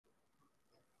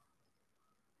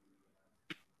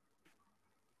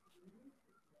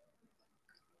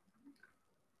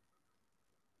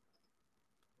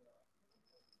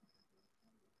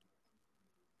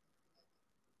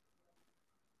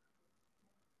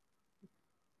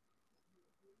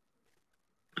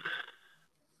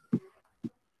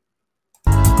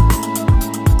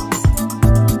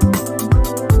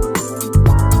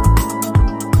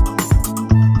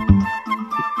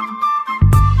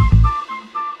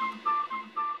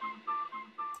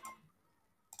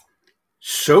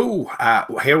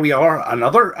Here we are,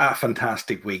 another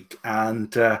fantastic week,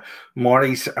 and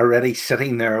Marty's already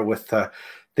sitting there with the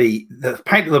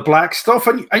pint of the black stuff,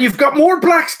 and you've got more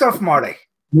black stuff, Marty.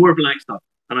 More black stuff,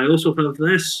 and I also have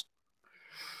this.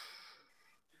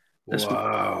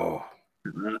 Wow!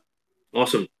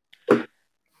 Awesome.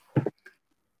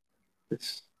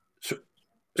 This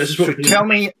is what. So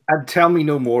tell me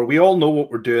no more. We all know what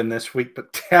we're doing this week,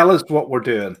 but tell us what we're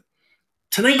doing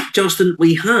tonight, Justin.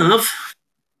 We have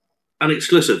an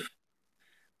exclusive.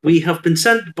 We have been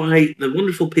sent by the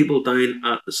wonderful people down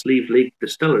at the Sliabh Liag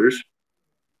Distillers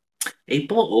a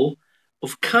bottle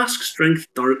of cask strength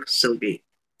dark silky.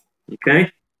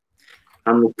 Okay,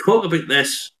 and we'll talk about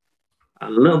this a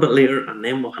little bit later, and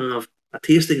then we'll have a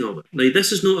tasting of it. Now,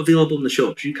 this is not available in the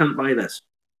shops. You can't buy this.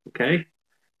 Okay,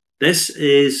 this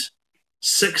is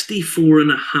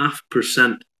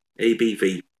 64.5%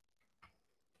 ABV.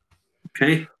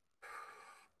 Okay.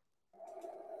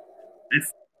 If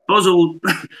Puzzle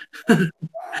wanted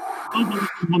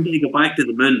to go back to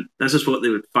the moon, this is what they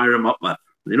would fire him up with.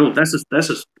 You know, this is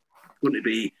going to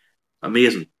be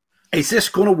amazing. Is this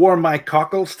going to warm my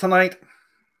cockles tonight?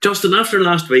 Justin, after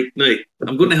last week, now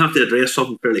I'm going to have to address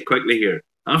something fairly quickly here.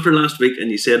 After last week,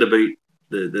 and you said about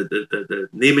the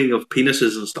naming of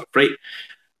penises and stuff, right?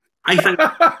 I think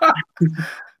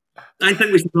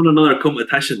we should run another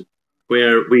competition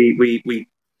where we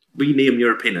name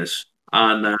your penis,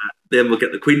 and then we'll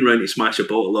get the Queen round to smash a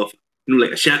bottle off, you know,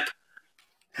 like a ship,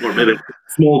 or maybe a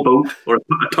small boat, or a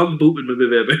tugboat, and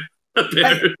maybe a bit.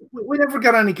 We never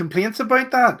got any complaints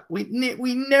about that. We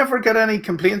never got any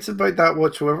complaints about that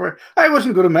whatsoever. I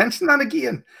wasn't going to mention that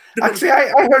again. Actually,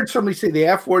 I heard somebody say the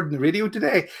F word in the radio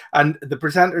today, and the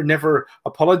presenter never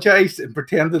apologized and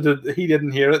pretended that he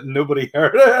didn't hear it and nobody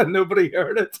heard it and nobody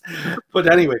heard it.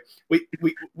 But anyway, we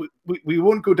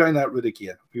won't go down that route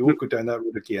again. We won't go down that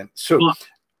route again. So,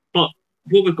 but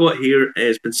what we've got here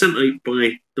has been sent out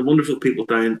by the wonderful people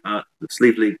down at the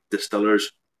Sliabh Liag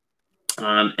Distillers.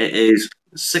 And it is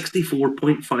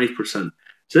 64.5%.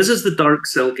 So this is the dark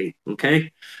silky,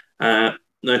 okay? Now,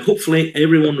 hopefully,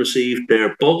 everyone received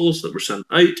their bottles that were sent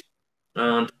out.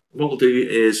 And what we'll do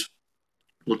is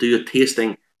we'll do a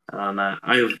tasting. And I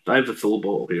have a full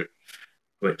bottle here,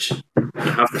 which I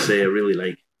have to say I really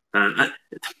like.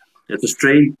 It's a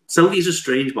strange, silky is a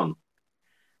strange one,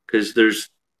 because this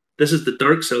is the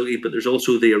dark silky, but there's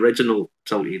also the original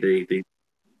silky, the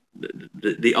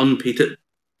unpeated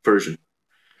version.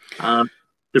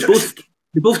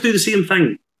 They both do the same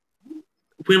thing.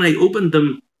 When I opened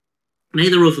them,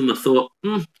 neither of them I thought,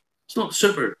 it's not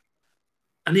super.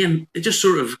 And then it just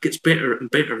sort of gets better and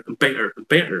better and better and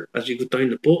better as you go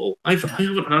down the bottle. I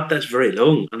haven't had this very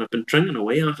long, and I've been drinking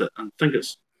away at it, and think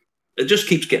it just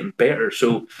keeps getting better.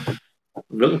 So I'm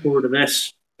looking forward to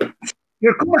this.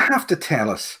 You're going to have to tell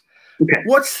us, okay,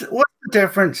 what's the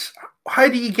difference? How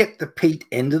do you get the peat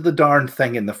into the darn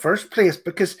thing in the first place?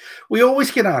 Because we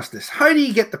always get asked this. How do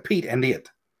you get the peat into it?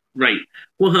 Right.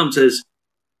 What happens is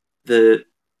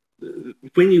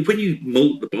when you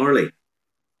malt the barley,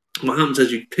 what happens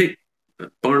is you take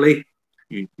barley,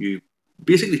 you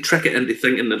basically trick it into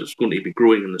thinking that it's going to be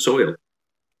growing in the soil.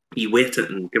 You wet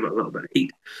it and give it a little bit of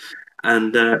heat.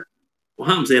 And what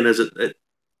happens then is it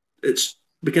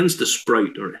begins to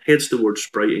sprout, or it heads towards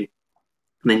sprouting,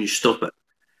 and then you stop it.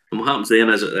 And what happens then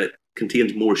is it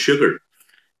contains more sugar,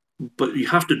 but you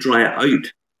have to dry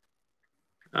it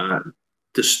out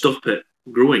to stop it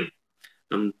growing.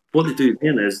 And what they do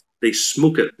then is they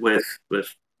smoke it with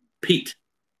peat,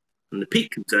 and the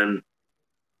peat comes in,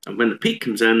 and when the peat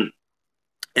comes in,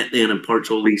 it then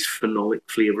imparts all these phenolic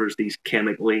flavors, these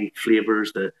chemically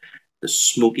flavors, the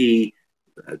smoky,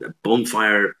 the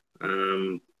bonfire,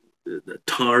 the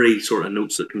tarry sort of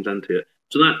notes that comes into it.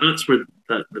 So that's where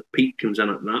the peat comes in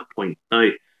at that point.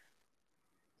 Now,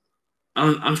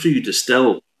 after you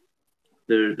distill,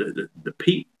 the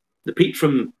peat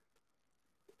from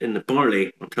in the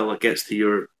barley until it gets to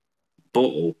your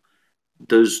bottle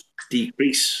does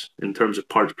decrease in terms of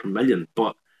parts per million,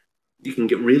 but you can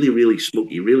get really, really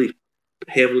smoky, really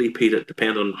heavily peated,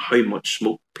 depending on how much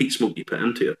peat smoke you put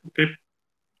into it. Okay.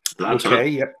 That's okay.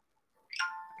 It. Yep.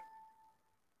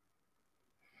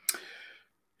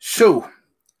 So,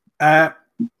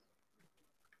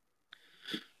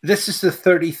 this is the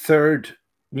 33rd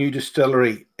new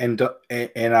distillery in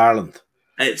Ireland.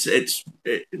 They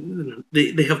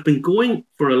have been going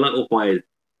for a little while,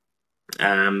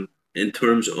 in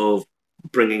terms of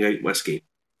bringing out whiskey.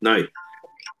 Now,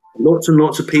 lots and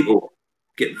lots of people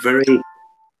get very,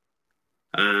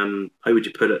 how would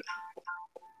you put it?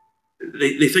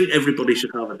 They think everybody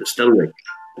should have a distillery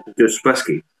to produce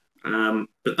whiskey.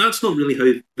 But that's not really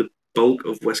how bulk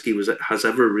of whiskey has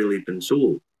ever really been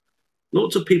sold.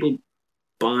 Lots of people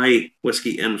buy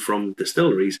whiskey in from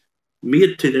distilleries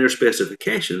made to their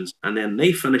specifications, and then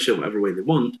they finish it whatever way they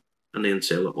want and then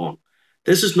sell it on.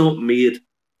 This is not made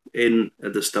in a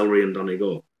distillery in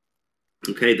Donegal.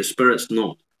 Okay, the spirit's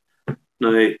not.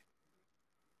 Now,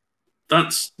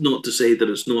 that's not to say that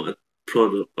it's not a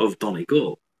product of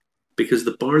Donegal, because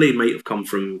the barley might have come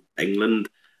from England.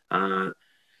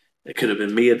 It could have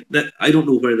been made. I don't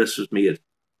know where this was made,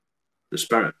 the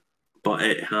spirit, but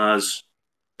it has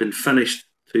been finished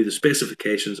to the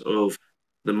specifications of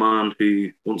the man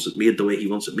who wants it made the way he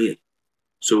wants it made.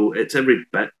 So it's every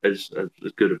bit as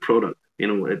good a product. You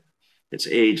know, it's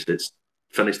aged, it's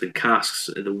finished in casks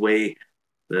the way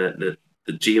the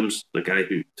James, the guy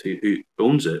who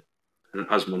owns it,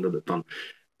 has wanted it done.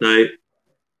 Now,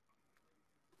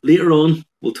 later on,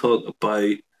 we'll talk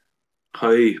about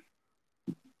how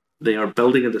they are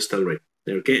building a distillery.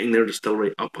 They're getting their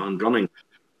distillery up and running.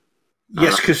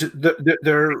 Yes, because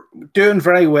they're doing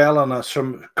very well on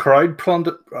some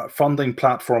crowdfunding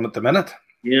platform at the minute.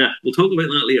 Yeah, we'll talk about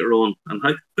that later on, and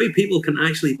how people can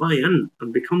actually buy in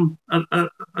and become an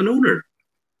owner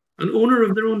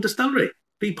of their own distillery,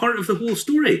 be part of the whole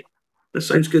story. That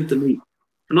sounds good to me.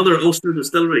 Another Ulster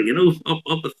distillery, you know, up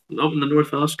in the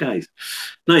North West, guys.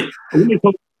 Now, I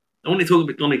want to talk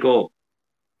about Donegal,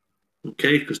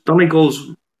 okay? Because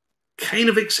Donegal's kind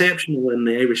of exceptional in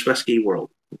the Irish whiskey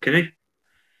world, okay?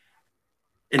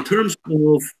 In terms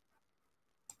of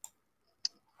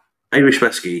Irish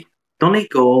whiskey,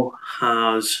 Donegal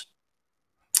has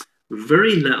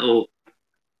very little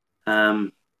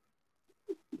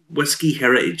whiskey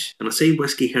heritage. And I say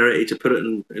whiskey heritage, I put it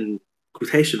in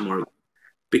quotation marks,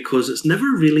 because it's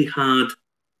never really had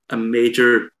a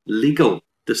major legal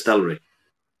distillery.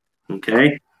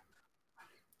 Okay?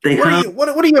 What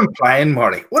are you implying,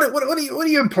 Marty? What are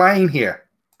you implying here?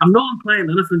 I'm not implying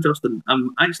anything, Justin.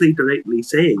 I'm actually directly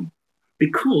saying,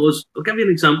 because I'll give you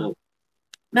an example.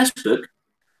 This book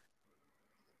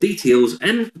gives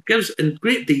in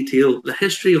great detail the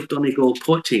history of Donegal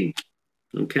poaching.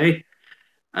 Okay,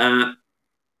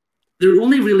 there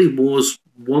only really was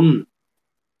one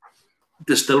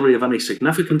distillery of any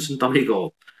significance in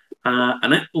Donegal,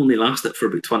 and it only lasted for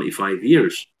about 25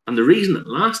 years. And the reason it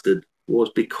lasted was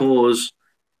because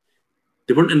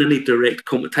they weren't in any direct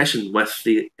competition with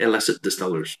the illicit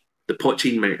distillers, the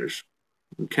poaching makers.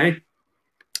 Okay.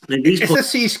 Now, Is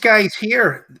this these guys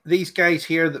here? These guys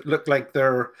here that look like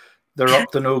they're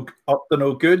up to no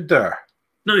good there.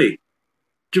 Now, do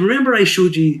you remember I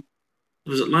showed you?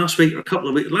 Was it last week or a couple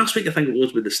of weeks? Last week, I think it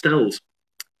was, with the stills.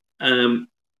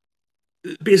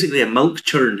 Basically, a milk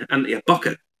churn into a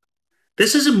bucket.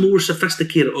 This is a more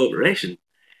sophisticated operation.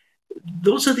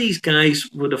 Lots of these guys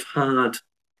would have had.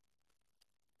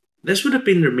 This would have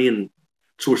been their main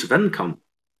source of income,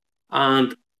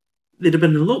 and they'd have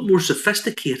been a lot more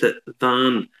sophisticated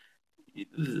than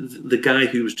the guy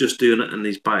who was just doing it in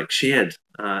his back shed,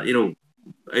 you know,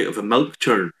 out of a milk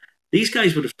churn. These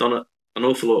guys would have done it an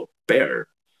awful lot better.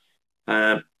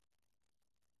 So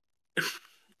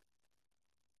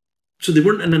they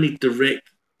weren't in any direct.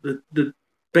 The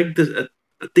big, a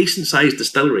decent sized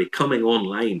distillery coming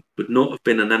online would not have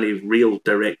been in any real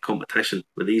direct competition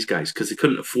with these guys, because they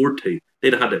couldn't afford to.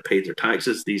 They'd have had to pay their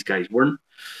taxes. These guys weren't.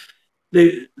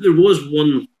 There was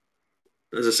one,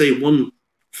 as I say, one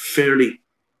fairly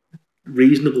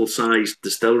reasonable sized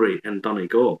distillery in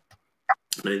Donegal.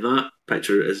 Now, that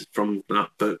picture is from that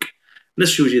book. And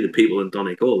this shows you the people in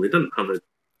Donegal. They didn't have a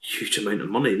huge amount of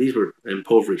money. These were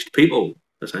impoverished people,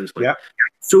 essentially. Yeah.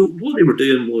 So what they were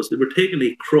doing was they were taking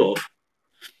a crop,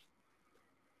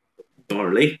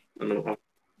 barley. And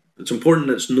it's important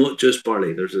that it's not just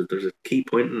barley. There's a key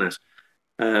point in this.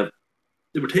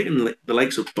 They were taking the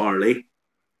likes of barley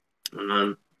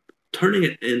and turning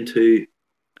it into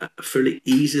a fairly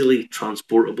easily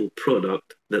transportable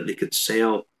product that they could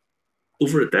sell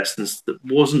over a distance that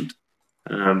wasn't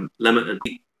limited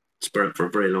to spirit for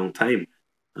a very long time.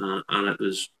 And it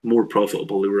was more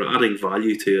profitable. They were adding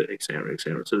value to it, etc.,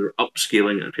 etc. So they were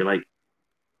upscaling it, if you like,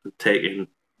 taking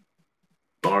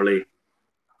barley,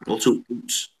 also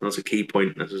oats. That's a key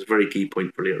point. This is a very key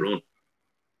point for later on.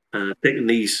 Taking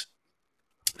these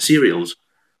cereals,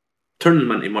 turning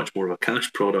them into much more of a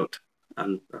cash product,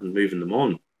 and moving them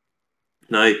on.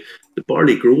 Now, the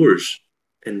barley growers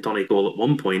in Donegal at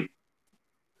one point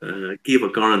gave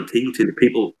a guarantee to the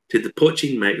people, to the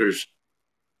poaching makers,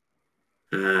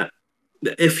 that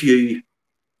if you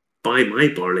buy my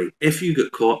barley, if you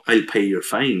get caught, I'll pay your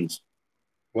fines.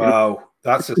 Wow,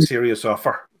 that's a serious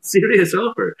offer. Serious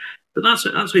offer. But that's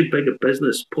how big a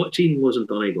business poaching was in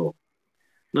Donegal.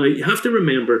 Now, you have to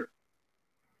remember,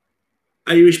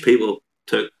 Irish people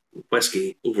took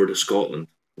whiskey over to Scotland,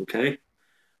 okay?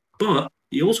 But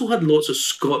you also had lots of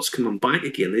Scots coming back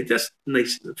again. They just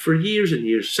nice for years and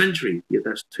years, centuries, you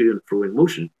had this to and fro in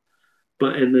motion.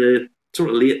 But in the sort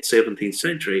of late 17th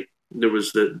century, there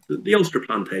was the Ulster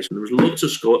plantation. There was lots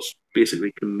of Scots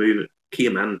basically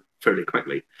came in fairly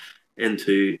quickly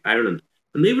into Ireland,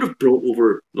 and they would have brought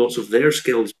over lots of their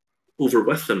skills over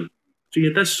with them. So you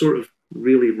had this sort of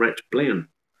really rich blend.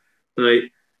 Now,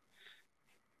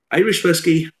 Irish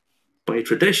whiskey, by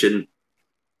tradition,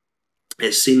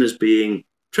 is seen as being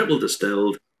triple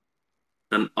distilled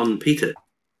and unpeated.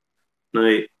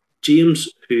 Now, James,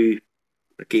 who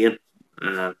again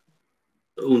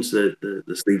owns the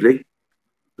Slieve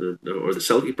or the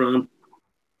Silkie brand,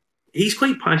 he's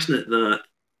quite passionate that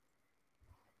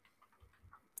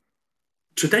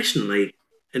traditionally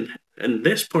in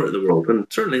this part of the world, and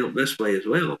certainly up this way as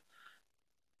well,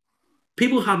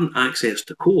 people hadn't access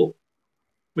to coal.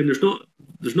 I mean,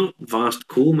 there's not vast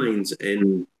coal mines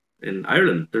in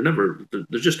Ireland.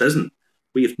 There just isn't.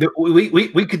 We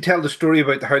could tell the story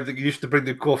about how they used to bring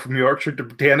the coal from Yorkshire to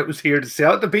pretend it was here to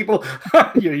sell it to people.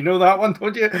 You know that one,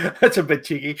 don't you? That's a bit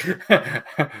cheeky.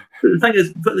 The thing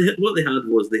is, what they had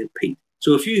was they had peat.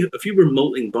 So if you were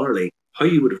malting barley, how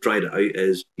you would have dried it out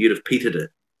is you'd have peated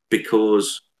it,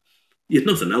 because you had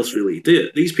nothing else really to do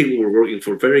it. These people were working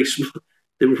for very small.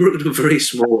 They were working with very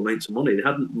small amounts of money. They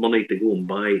hadn't money to go and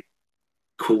buy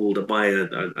coal, to buy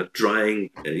a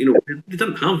drying. They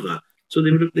didn't have that. So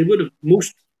they would have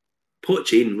most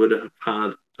poaching would have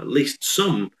had at least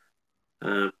some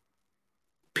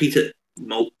peated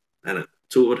malt in it.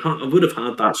 So it would have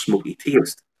had that smoky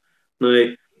taste. Now,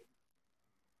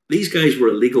 these guys were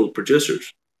illegal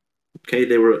producers. Okay,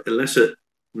 they were illicit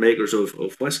makers of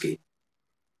whiskey.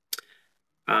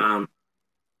 I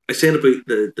said about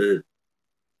the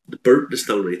Burt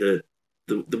distillery,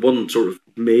 the one sort of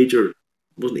major,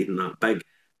 wasn't even that big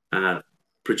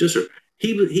producer.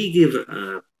 He gave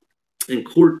in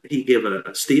court. He gave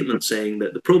a statement saying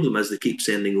that the problem is they keep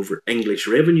sending over English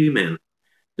revenue men.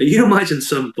 Now you imagine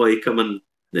some boy coming.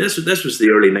 This was the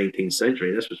early 19th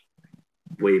century. This was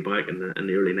way back in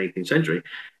the early 19th century.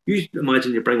 You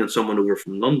imagine you're bringing someone over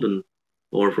from London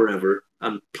or wherever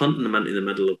and planting them into the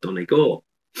middle of Donegal.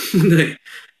 Now,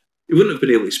 you wouldn't have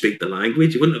been able to speak the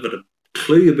language. You wouldn't have had a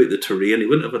clue about the terrain. You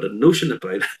wouldn't have had a notion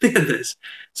about any of this.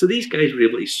 So these guys were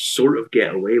able to sort of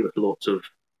get away with lots of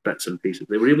bits and pieces.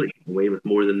 They were able to get away with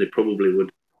more than they probably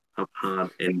would have had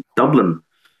in Dublin,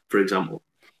 for example,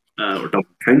 or Dublin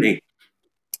County.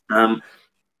 How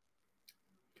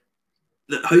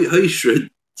shrewd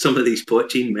some of these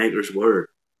poaching makers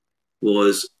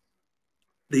was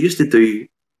they used to do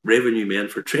revenue men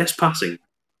for trespassing.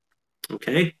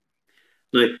 Okay?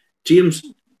 Now, James,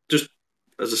 just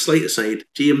as a slight aside,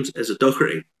 James is a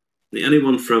Docherty. Now,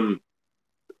 anyone from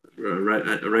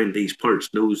around these parts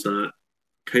knows that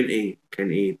County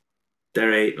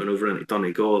Derry and over into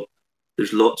Donegal,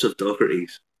 there's lots of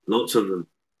Dochertys, lots of them.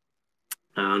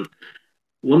 And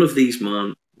one of these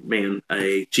men,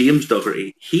 James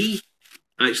Docherty, he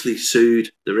actually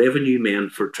sued the revenue men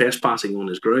for trespassing on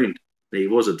his ground. Now, he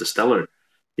was a distiller.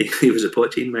 He was a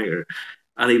poaching maker.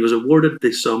 And he was awarded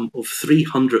the sum of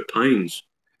 £300.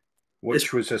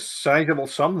 Which was a sizable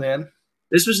sum then.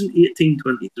 This was in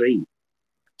 1823.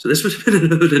 So this was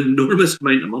an enormous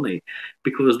amount of money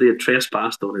because they had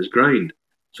trespassed on his ground.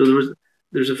 So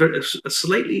there's a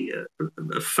slightly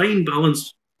a fine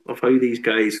balance of how these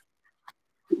guys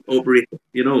operate.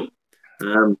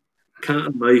 Cat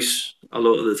and mouse a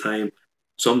lot of the time.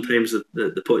 Sometimes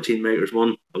the poaching makers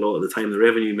won. A lot of the time the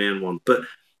revenue men won. But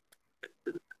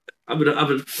I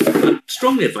would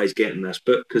strongly advise getting this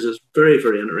book because it's very,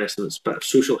 very interesting. It's a bit of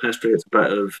social history. It's a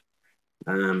bit of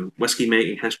whiskey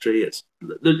making history.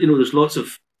 There's lots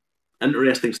of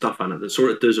interesting stuff in it that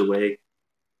sort of does away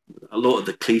a lot of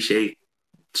the cliche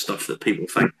stuff that people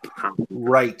think.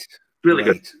 Right. Really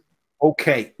good.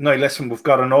 Okay. Now, listen, we've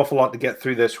got an awful lot to get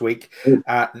through this week.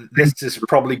 This is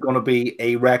probably going to be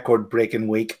a record-breaking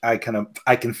week. I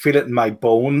can feel it in my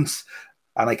bones.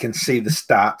 And I can see the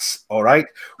stats, all right?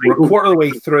 We're a quarter of the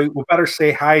way through. We better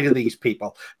say hi to these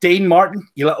people. Dean Martin,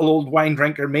 you little old wine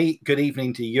drinker me, good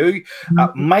evening to you.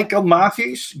 Michael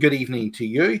Matthews, good evening to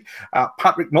you.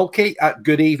 Patrick Mulkey,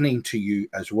 good evening to you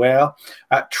as well.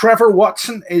 Trevor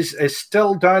Watson is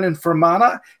still down in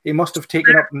Fermanagh. He must have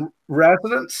taken up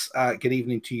residence. Good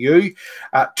evening to you.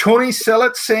 Tony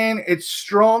Sillett saying it's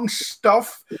strong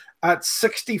stuff. At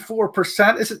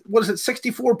 64%, was it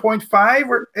 64.5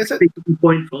 or is it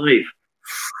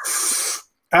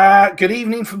 64.5? Good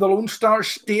evening from the Lone Star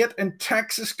State in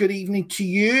Texas. Good evening to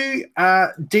you.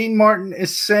 Dean Martin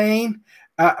is saying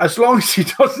As long as he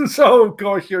doesn't say, "Oh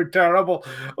gosh, you're terrible,"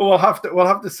 we'll have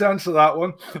to censor that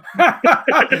one.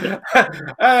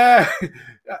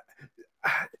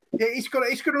 He's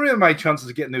going to ruin my chances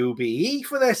of getting the OBE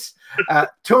for this.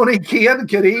 Tony Keane,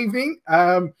 good evening.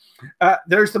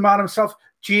 There's the man himself,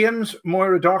 James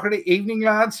Moira Doherty. Evening,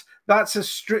 lads. That's a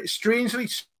strangely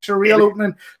surreal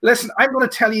opening. Listen, I'm going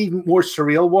to tell you even more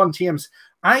surreal one, James.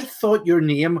 I thought your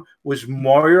name was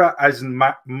Moira, as in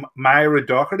Myra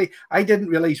Doherty. I didn't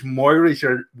realize Moira is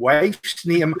your wife's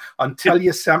name until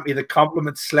you sent me the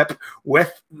compliment slip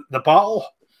with the bottle.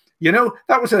 You know,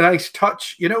 that was a nice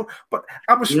touch, you know. But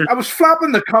I was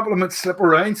flapping the compliment slip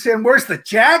around saying, "Where's the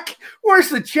Jack? Where's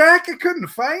the Jack?" I couldn't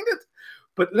find it.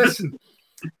 But listen,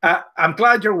 I'm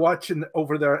glad you're watching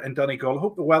over there in Donegal. I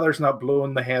hope the weather's not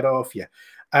blowing the head off you.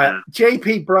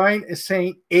 JP Brown is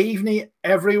saying, "Evening,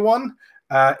 everyone."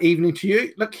 Evening to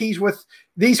you. Look,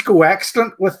 these go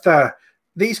excellent with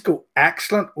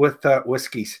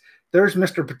whiskies. There's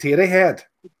Mr. Potato Head.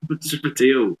 Mr.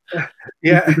 Potato.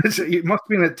 Yeah, it must have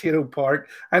been at Tato Park.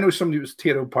 I know somebody was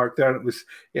Tato Park there, and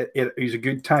it was a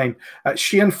good time.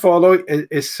 Shane Follow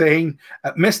is saying,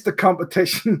 "Missed the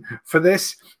competition for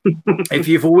this. If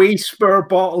you've a wee spare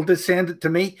bottle to send it to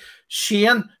me,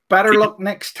 Shane. Better luck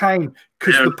next time,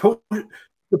 because the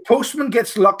postman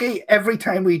gets lucky every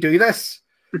time we do this."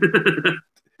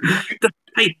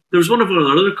 Hey, there was one of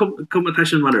our other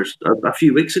competition winners a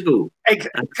few weeks ago.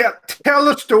 Tell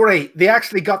the story. They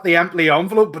actually got the empty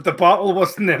envelope, but the bottle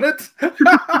wasn't in it. The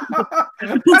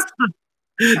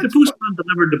postman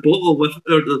delivered the bottle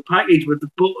the package with the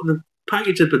bottle. The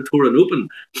package had been torn open,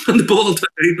 and the bottle took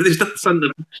out, but they still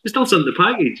sent the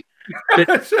package.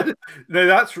 No,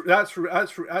 that's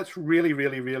really,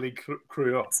 really, really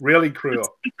cruel. Really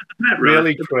cruel.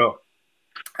 Really cruel.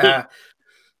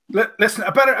 Listen,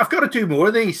 I've got to do more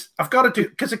of these. I've got to do,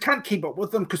 because I can't keep up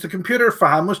with them, because the computer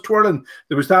fan was twirling.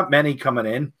 There was that many coming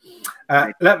in.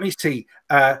 Let me see.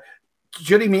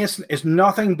 Judy Mason is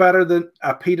nothing better than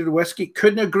a peated whiskey.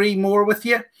 Couldn't agree more with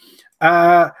you.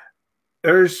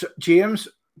 There's James,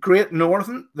 Great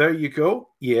Northern. There you go.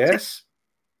 Yes.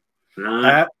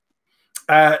 Dean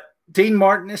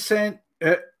Martin is saying,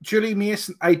 Julie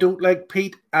Mason, I don't like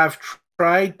peat. I've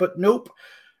tried, but nope.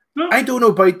 No. I don't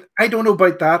know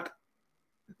about that.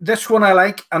 This one I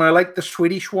like, and I like the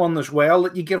Swedish one as well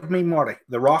that you give me, Marty.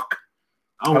 The Rock.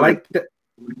 I liked it.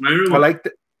 I liked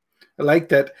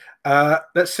it.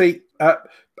 Let's see.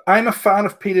 I'm a fan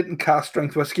of peated and cask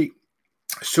strength whiskey.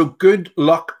 So good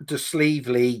luck to Sliabh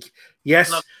Liag. Yes,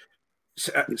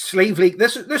 Sliabh Liag.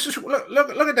 This is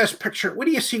look at this picture. What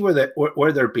do you see where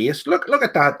they're based? Look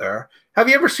at that there. Have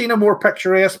you ever seen a more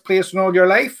picturesque place in all your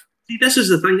life? See, this is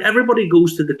the thing. Everybody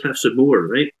goes to the Cliffs of Moher,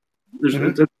 right? There's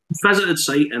a visited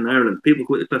site in Ireland. People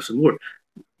go to the Cliffs of Moher.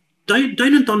 Down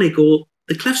in Donegal,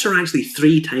 the cliffs are actually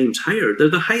 3 times higher. They're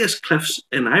the highest cliffs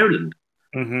in Ireland.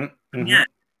 Yeah,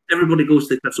 everybody goes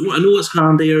to the Cliffs of Moher. I know it's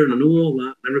handier, and I know all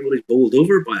that, and everybody's bowled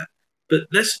over by it. But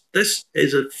this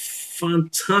is a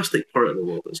fantastic part of the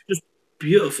world. It's just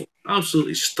beautiful,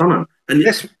 absolutely stunning. And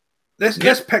this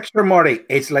picture, Marty,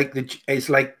 is like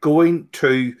going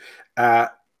to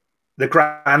the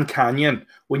Grand Canyon.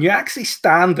 When you actually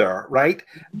stand there, right,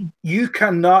 you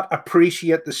cannot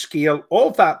appreciate the scale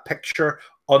of that picture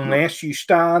unless you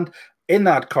stand in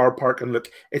that car park and look.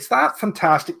 It's that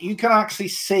fantastic. You can actually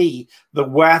see the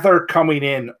weather coming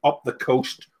in up the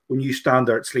coast when you stand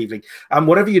there at Slieve Liag. And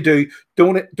whatever you do,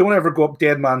 don't ever go up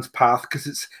Dead Man's Path,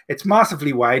 because it's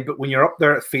massively wide, but when you're up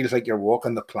there, it feels like you're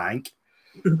walking the plank.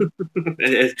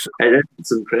 It's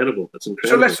incredible. It's incredible.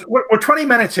 So listen, we're 20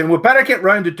 minutes in. We better get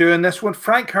round to doing this one.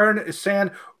 Frank Hearn is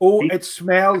saying, "Oh, it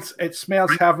smells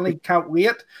heavenly. Can't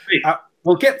wait."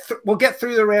 We'll get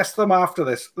through the rest of them after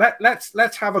this.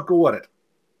 Let's have a go at it.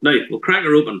 Now we'll crack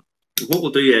her open. What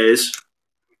we'll do is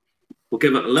we'll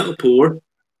give it a little pour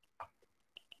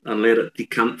and let it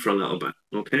decant for a little bit.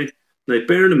 Okay. Now,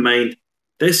 bearing in mind,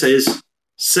 this is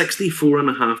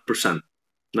 64.5%.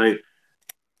 Now,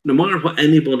 no matter what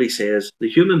anybody says, the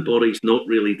human body's not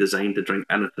really designed to drink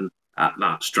anything at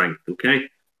that strength, okay?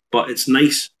 But it's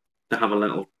nice to have a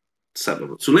little sip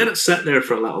of it. So let it sit there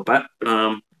for a little bit,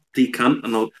 decant,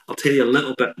 and I'll tell you a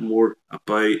little bit more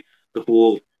about the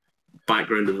whole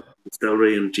background of the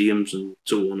distillery and James and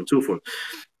so on and so forth.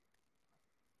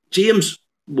 James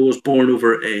was born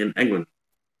over in England,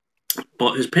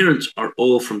 but his parents are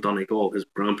all from Donegal. His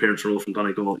grandparents are all from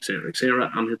Donegal, etc.,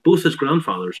 etc. And both his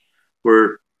grandfathers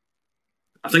were,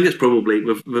 I think it's probably,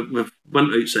 we've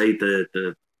went outside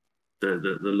the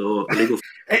law legal.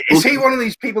 Is he one of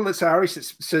these people that's Irish that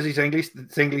says he's English,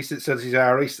 that's English that says he's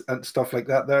Irish and stuff like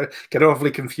that? There, get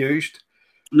awfully confused.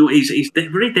 No, he's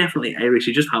very definitely Irish.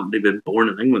 He just happened to have been born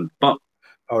in England. But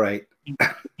all right.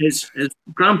 his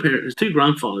grandparents, his two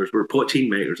grandfathers were poteen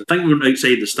makers. I think we're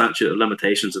outside the statute of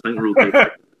limitations. I think we're okay.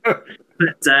 But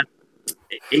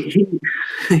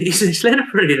he's led a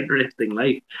very interesting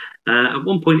life. At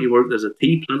one point, he worked as a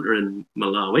tea planter in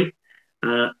Malawi.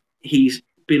 He's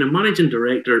been a managing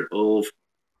director of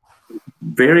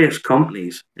various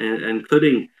companies,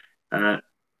 including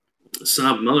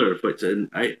Sliabh Miller, which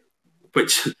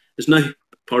is now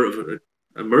part of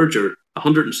a merger,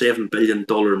 $107 billion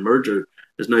merger,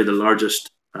 is now the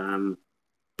largest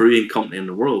brewing company in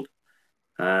the world.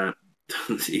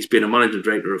 He's been a managing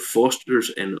director of Foster's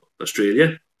in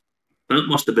Australia. That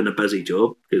must have been a busy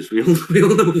job because we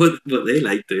all know what they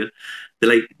like doing. They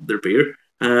like their beer.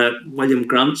 William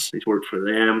Grant's, he's worked for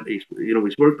them. He's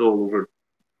worked all over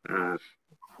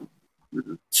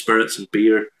spirits and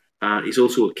beer. He's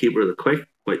also a keeper of the quick,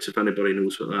 which, if anybody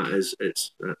knows what that is,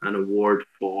 it's an award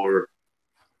for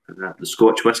the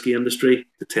Scotch whisky industry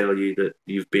to tell you that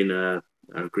you've been a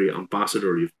great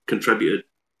ambassador, you've contributed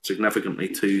significantly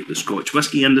to the Scotch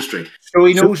whisky industry. So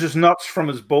he knows his nuts from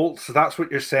his bolts. That's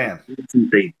what you're saying.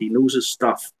 Indeed, he knows his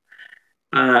stuff.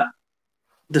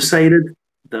 Decided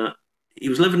that he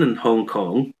was living in Hong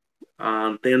Kong,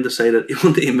 and then decided he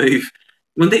wanted to move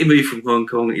from Hong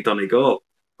Kong to Donegal,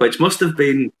 which must have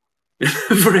been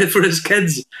for his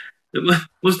kids. It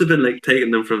must have been like taking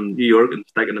them from New York and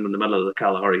sticking them in the middle of the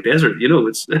Kalahari Desert.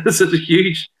 It's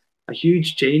a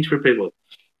huge change for people.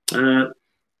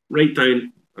 Right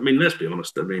down. I mean, let's be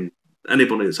honest. I mean,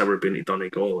 anybody that's ever been to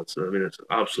Donegal, it's an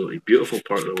absolutely beautiful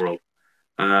part of the world.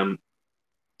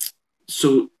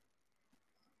 So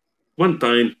went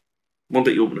down,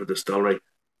 wanted to open a distillery,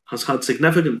 has had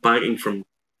significant backing from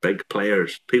big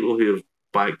players, people who have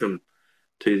backed him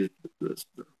to.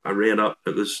 I read up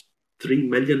it was €3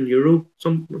 million.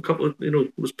 A couple of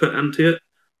was put into it.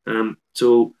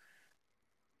 So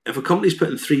if a company's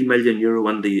putting €3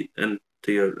 million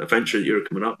into a venture that you're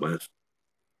coming up with,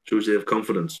 shows they have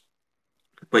confidence,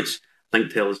 which I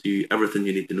think tells you everything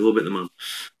you need to know about the man.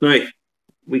 Now,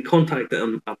 we contacted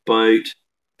him about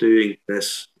doing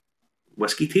this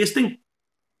whiskey tasting,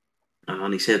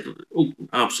 and he said, "Oh,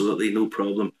 absolutely, no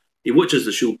problem." He watches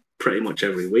the show pretty much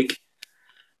every week,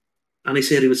 and he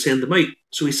said he would send them out.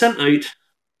 So he sent out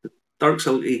the Dark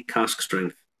Silkie cask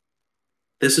strength.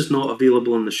 This is not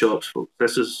available in the shops, folks.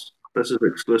 This is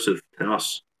exclusive to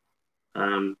us.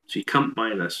 So you can't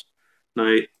buy this.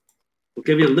 Now, we'll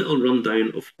give you a little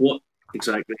rundown of what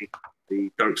exactly the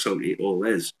Dark Silkie all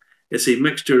is. It's a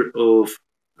mixture of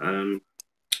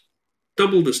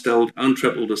double distilled and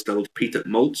triple distilled peat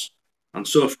malts and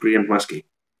soft grain whiskey.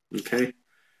 Okay,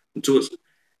 and so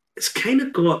it's kind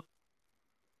of got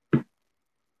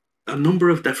a number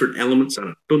of different elements in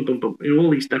it. All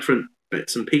these different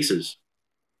bits and pieces,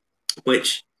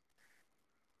 which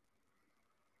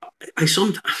I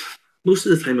sometimes, most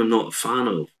of the time, I'm not a fan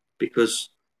of, because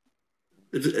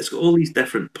it's got all these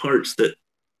different parts that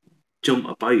jump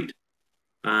about.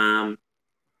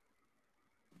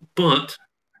 But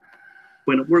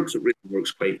when it works, it really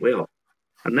works quite well.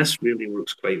 And this really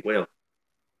works quite well.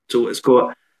 So it's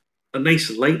got a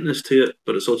nice lightness to it,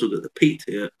 but it's also got the peat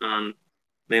to it, and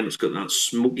then it's got that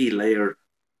smoky layer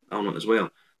on it as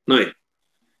well. Now,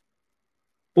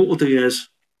 what we'll do is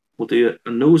we'll do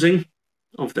a nosing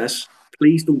of this.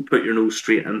 Please don't put your nose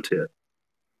straight into it,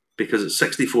 because it's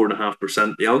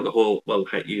 64.5%. The alcohol will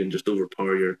hit you and just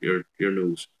overpower your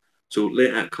nose. So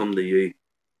let it come to you,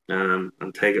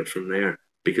 and take it from there.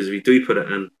 Because if you do put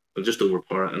it in, it'll just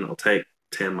overpower it, and it'll take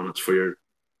 10 minutes for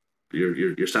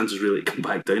your senses really come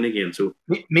back down again. So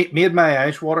made my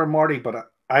eyes water, Marty,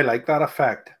 but I like that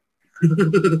effect.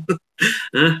 Well,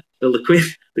 the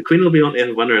Queen will be on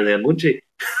to a winner then, won't she?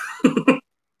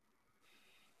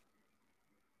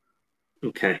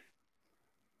 Okay.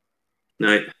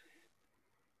 Now,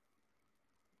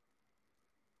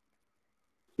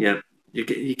 yeah, you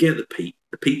get the peat.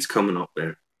 The peat's coming up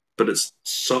there, but it's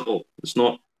subtle. It's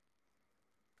not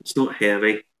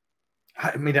heavy.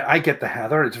 I mean, I get the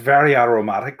heather. It's very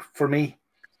aromatic for me.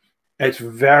 It's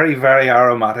very, very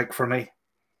aromatic for me.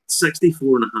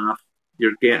 64.5.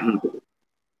 You're getting.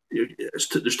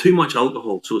 There's too much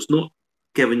alcohol, so it's not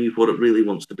giving you what it really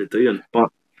wants to be doing. But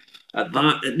at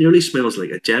that, it nearly smells like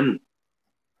a gin.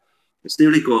 It's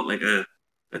nearly got like a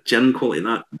gin quality,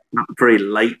 that very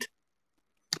light,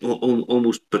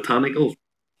 almost botanical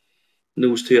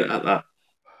nose to it. At that,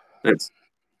 it's,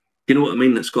 you know what I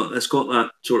mean. It's got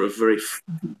that sort of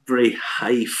very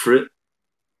high fruit.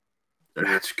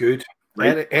 That's good.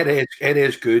 Right? It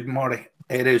is good, Marty.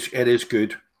 It is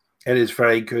good. It is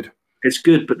very good. It's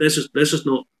good, but this is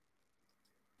not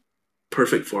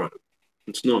perfect for it.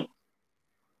 It's not.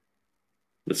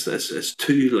 It's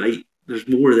too light. There's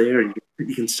more there.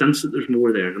 You can sense that there's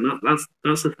more there, and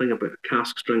that's the thing about a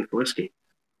cask strength whiskey.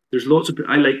 There's lots of.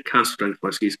 I like cask strength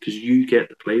whiskies because you get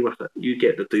to play with it. You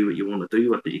get to do what you want to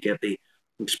do with it. You get the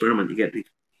experiment. You get the.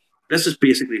 This is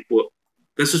basically what.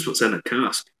 This is what's in a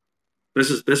cask. This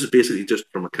is basically just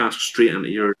from a cask straight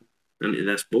into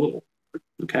this bottle.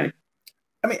 Okay.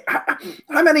 I mean,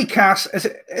 how many casks is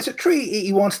it? Is it true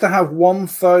he wants to have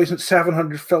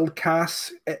 1,700 filled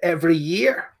casks every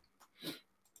year?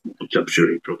 I'm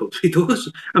sure he probably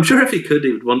does. I'm sure if he could,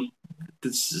 he would want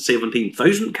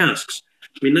 17,000 casks.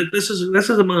 I mean, this is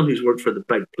a man who's worked for the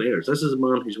big players. This is a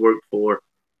man who's worked for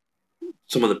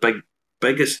some of the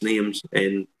biggest names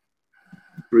in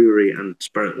brewery and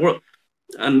spirit world.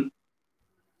 And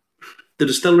the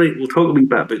distillery, we'll talk a wee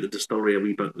bit about the distillery a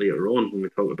wee bit later on when we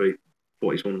talk about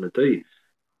what he's wanting to do.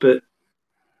 But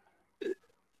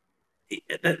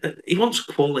he wants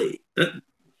quality.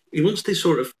 He wants to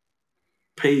sort of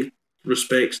pay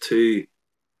respects to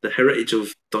the heritage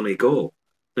of Donegal.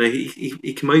 Now,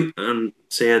 he came out and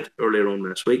said earlier on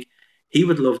this week he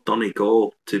would love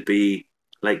Donegal to be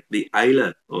like the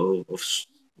Islay of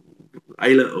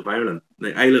Ireland.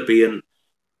 The Islay being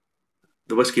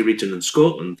the whiskey region in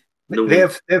Scotland. No, they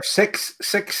have six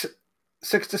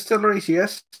distilleries,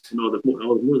 yes. No, there's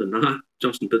more than that,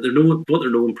 Justin. But what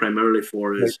they're known primarily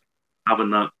for is having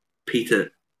that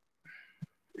peated,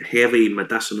 heavy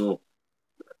medicinal,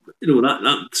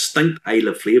 that distinct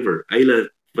Islay flavour. Islay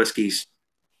whiskies,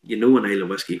 an Islay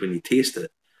whiskey when you taste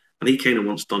it, and he kind of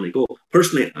wants Donegal.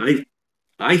 Personally,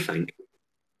 I think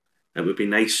it would be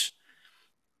nice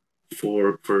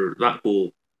for that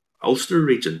whole Ulster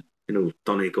region,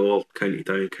 Donegal, County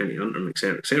Down, County Antrim,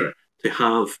 etc., to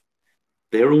have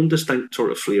their own distinct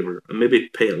sort of flavour and maybe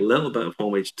pay a little bit of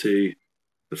homage to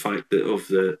the fact that of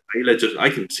the Islay. I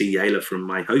can see Islay from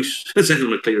my house sitting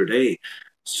on a clear day.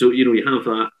 So, you have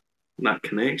that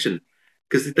connection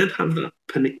because they did have that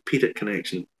peated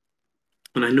connection.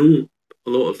 And I know a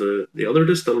lot of the other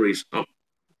distilleries up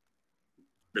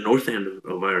the north end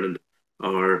of Ireland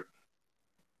are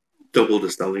double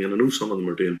distilling, and I know some of them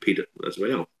are doing peated as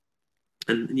well.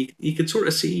 And you could sort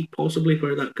of see possibly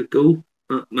where that could go.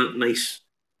 That nice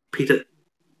peated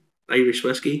Irish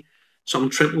whiskey. Some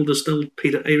triple distilled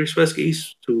peated Irish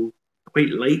whiskies, so quite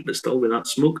light but still with that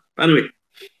smoke. But anyway,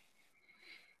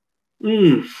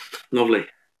 lovely.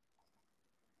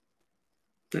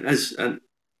 It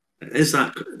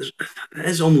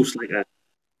is almost like a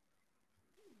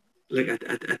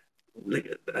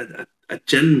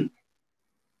gin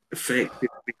effect.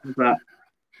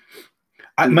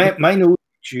 My nose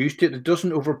gets used to it. It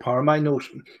doesn't overpower my nose.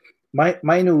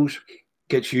 My nose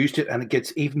gets used to it, and it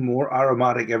gets even more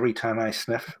aromatic every time I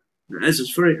sniff.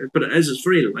 It's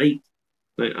very light.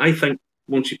 Like, I think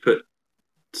once you put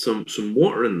some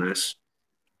water in this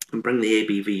and bring the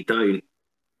ABV down,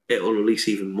 it'll release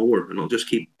even more, and it'll just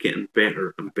keep getting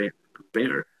better and better and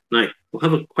better. Now, we'll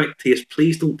have a quick taste.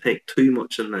 Please don't take too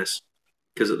much in this,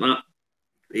 because at that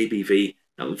ABV,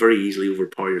 that'll very easily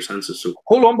overpower your senses. So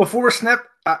hold on, before we snip,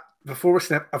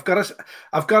 I've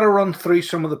got to run through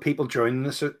some of the people joining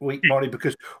this week, Marty,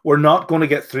 because we're not going to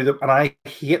get through them, and I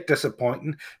hate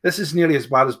disappointing. This is nearly as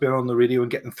bad as being on the radio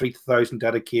and getting 3,000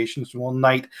 dedications one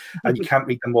night, and you can't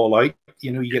read them all out.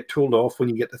 You get told off when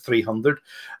you get to 300.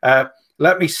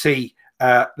 Let me see.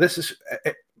 This is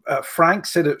Frank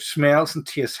said it smells and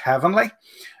tastes heavenly.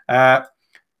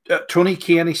 Tony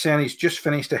Caney saying he's just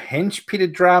finished a Hinch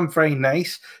peated dram, very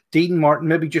nice. Dean Martin,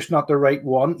 maybe just not the right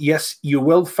one. Yes, you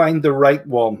will find the right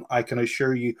one, I can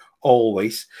assure you,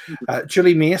 always.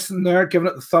 Julie Mason there, giving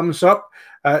it the thumbs up.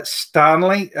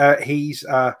 Stanley, he's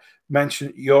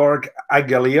mentioned Jorg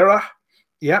Aguilera.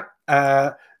 Yeah.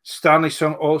 Stanley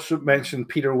Sung also mentioned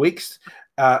Peter Weeks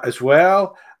as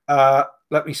well.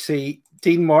 Let me see.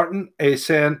 Dean Martin is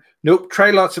saying, nope,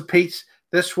 try lots of peats.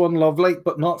 This one lovely,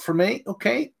 but not for me.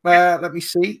 Okay, let me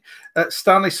see.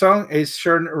 Stanley Song is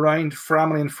sharing around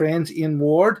family and friends. Ian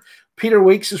Ward. Peter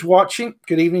Weeks is watching.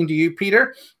 Good evening to you,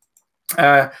 Peter.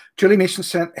 Julie Mason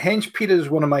sent, Hinch peated is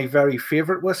one of my very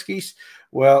favourite whiskies.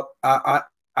 Well,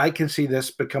 I can see this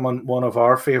becoming one of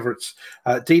our favourites.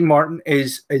 Dean Martin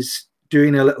is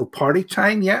doing a little party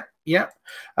time. Yeah.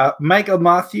 Michael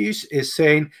Matthews is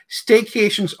saying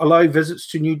staycations allow visits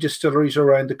to new distilleries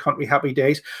around the country. Happy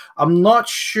days. I'm not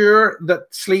sure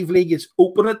that Sliabh Liag is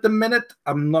open at the minute.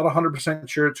 I'm not 100%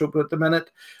 sure it's open at the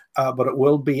minute, but it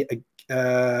will be.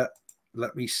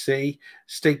 Let me see.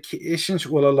 Staycations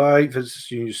will allow visits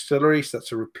to new distilleries.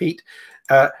 That's a repeat.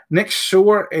 Nick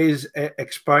Soar is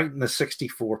expounding the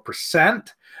 64%.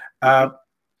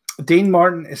 Dean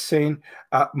Martin is saying,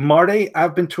 Marty,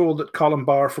 I've been told that Colin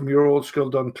Barr from your old school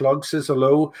Dunclug says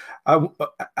hello.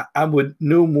 I would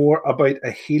know more about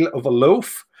a heel of a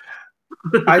loaf.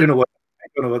 I don't know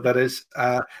what that is.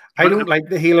 I don't like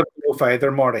the heel of a loaf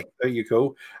either, Marty. There you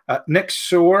go. Nick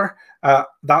Soar,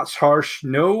 that's harsh.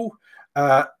 No.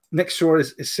 Nick Soar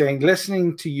is saying,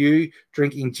 listening to you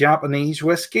drinking Japanese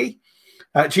whiskey.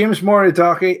 James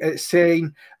Moridaki is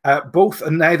saying, both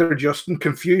and neither Justin,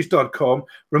 confused.com.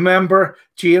 Remember,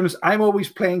 James, I'm always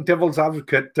playing devil's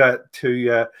advocate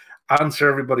to answer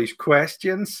everybody's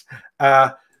questions.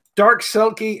 Dark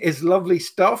Silkie is lovely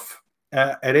stuff.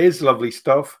 It is lovely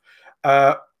stuff.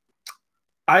 I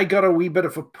got a wee bit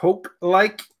of a poke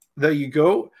like. There you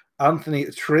go. Anthony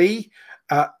Tree.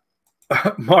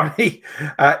 Marty,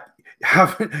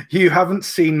 you haven't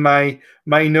seen my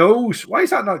nose. Why is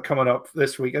that not coming up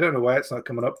this week? I don't know why it's not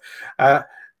coming up.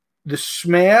 The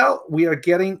smell, we are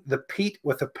getting the peat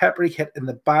with a peppery hit in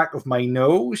the back of my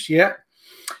nose. Yeah.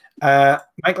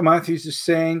 Michael Matthews is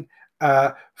saying,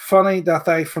 funny that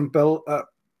I from Bill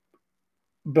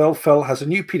Phil has a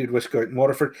new peated whiskey out in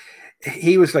Waterford.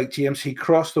 He was like James, he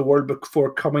crossed the world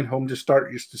before coming home to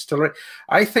start his distillery.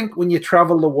 I think when you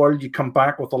travel the world, you come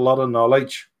back with a lot of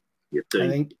knowledge. You do. I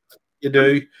think you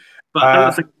do. But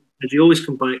I think if you always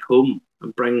come back home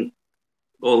and bring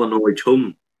all the knowledge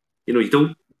home, you know, you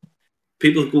don't,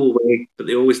 people go away, but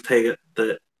they always take it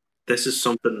that this is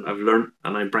something I've learned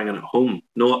and I'm bringing it home,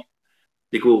 not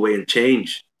they go away and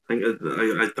change. I think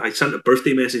I sent a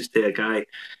birthday message to a guy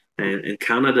in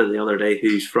Canada the other day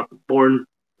who's born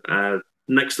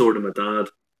next door to my dad,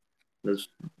 has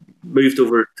moved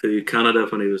over to Canada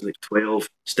when he was like 12,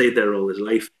 stayed there all his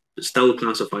life, but still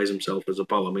classifies himself as a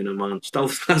Ballymena man, still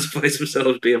classifies himself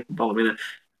as being a Ballymena.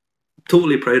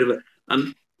 Totally proud of it.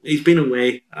 And he's been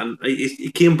away, and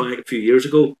he came back a few years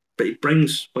ago, but he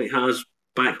brings what he has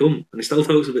back home, and he still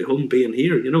talks about home being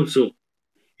here, you know, so.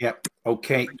 Yeah.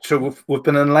 Okay. So we've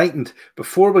been enlightened.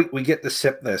 Before we get to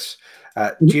sip this,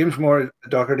 James Moore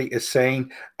Doherty is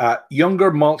saying younger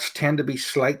malts tend to be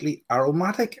slightly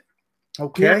aromatic.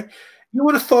 Okay. Yeah. You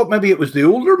would have thought maybe it was the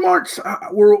older malts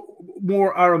were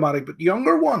more aromatic, but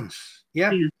younger ones.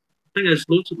 Yeah. The thing is,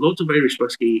 lots of Irish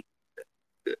whiskey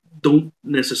don't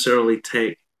necessarily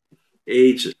take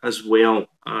age as well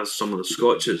as some of the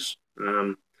Scotches.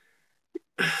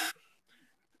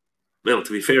 Well,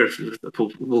 to be fair,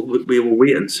 we will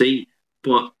wait and see.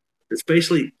 But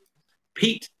especially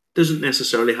peat doesn't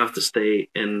necessarily have to stay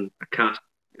in a cask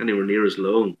anywhere near as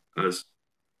long as.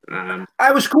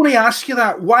 I was going to ask you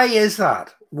that. Why is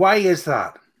that? Why is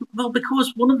that? Well,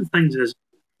 because one of the things is,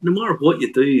 no matter what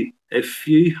you do, if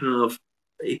you have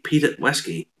a peated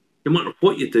whiskey, no matter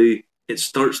what you do, it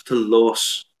starts to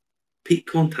lose peat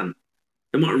content.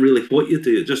 No matter really what you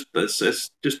do, it's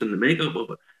just in the makeup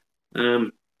of it.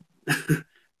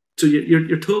 So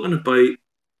you're talking about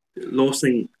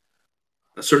losing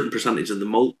a certain percentage of the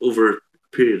malt over a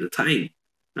period of time,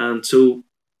 and so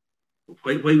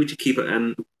why would you keep it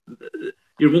in?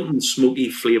 You're wanting smoky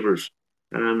flavors.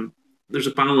 There's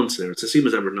a balance there. It's the same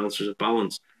as everything else. There's a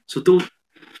balance. So don't.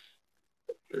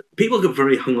 People get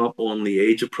very hung up on the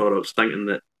age of products, thinking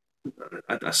that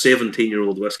a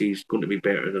 17-year-old whiskey is going to be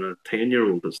better than a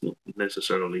 10-year-old. That's not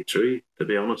necessarily true, to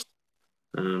be honest.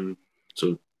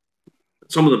 So.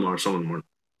 Some of them are, some of them aren't.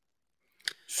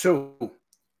 So,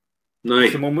 now,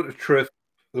 it's the moment of truth.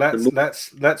 Let's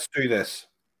do this.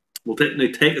 We'll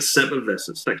take a sip of this.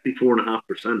 It's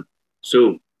 64.5%.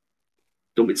 So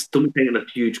don't be taking a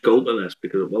huge gulp of this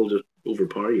because it will just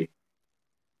overpower you.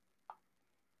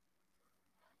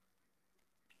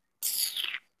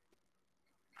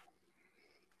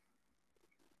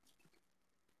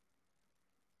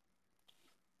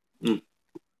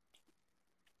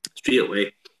 Straight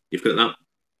away, you've got that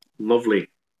lovely,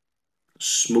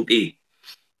 smoky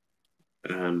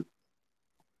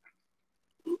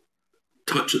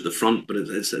touch at the front, but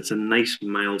it's a nice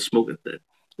mild smoke.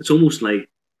 It's almost like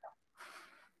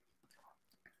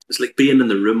it's like being in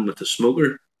the room with the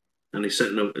smoker, and he's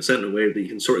sitting away that you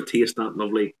can sort of taste that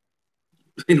lovely,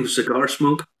 cigar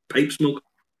smoke, pipe smoke.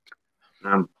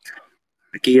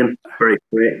 Again,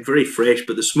 very fresh,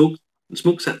 but the smoke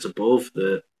sits above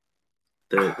the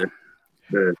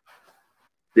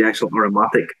actual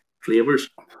aromatic flavors.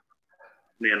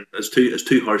 Man, it's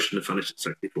too harsh in the finish at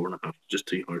 64.5. It's just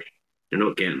too harsh. You're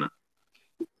not getting it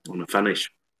on the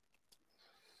finish.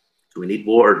 So we need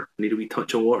water. We need a wee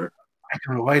touch of water. I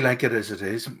don't know. I like it as it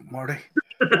is, Marty.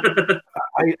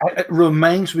 It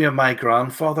reminds me of my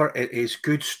grandfather. It is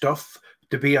good stuff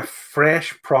to be a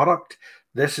fresh product.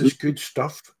 This is good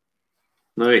stuff.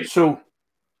 Now, so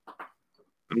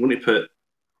I'm going to put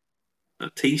a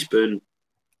teaspoon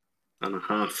and a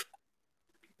half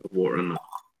of water in that.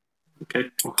 Okay.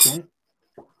 Okay.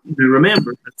 Now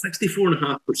remember, at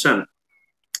 64.5%,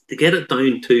 to get it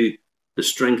down to the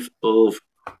strength of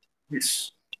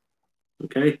this,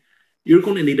 okay, you're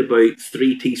going to need about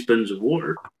 3 teaspoons of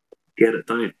water to get it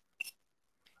down.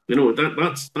 You know,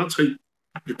 that's how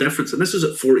the difference, and this is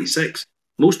at 46.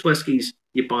 Most whiskies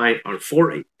you buy are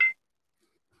 40.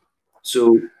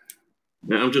 So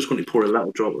now I'm just going to pour a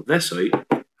little drop of this out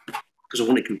because I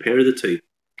want to compare the two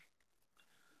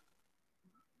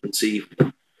and see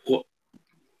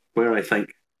where I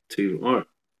think two are.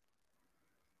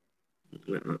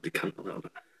 Let that decant a little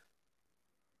bit.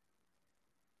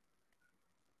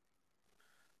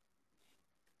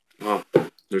 Oh,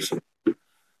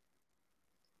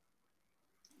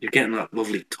 you're getting that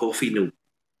lovely toffee note.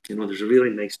 You know, there's a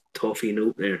really nice toffee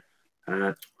note there.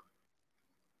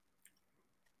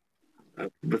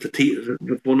 With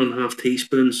with 1.5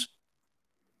 teaspoons,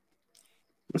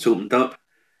 it's opened up.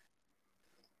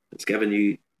 It's giving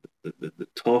you the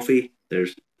toffee.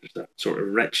 There's that sort of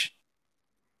rich.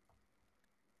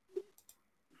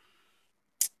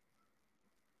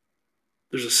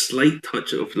 There's a slight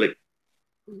touch of like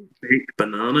baked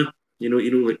banana. You know,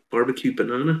 like barbecue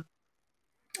banana.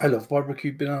 I love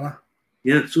barbecue banana.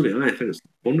 Yeah, so do I. I think it's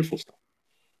wonderful stuff.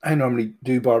 I normally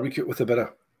do barbecue with a bit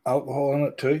of alcohol in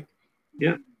it too.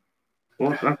 Yeah.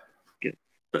 Well,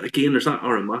 but again, there's that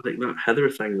aromatic, that heather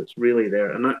thing that's really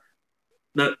there, and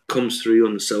that comes through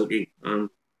on the silky and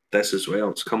this as well.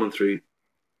 It's coming through.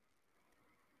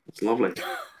 It's lovely.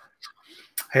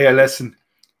 Hey, listen,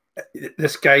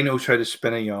 this guy knows how to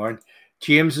spin a yarn.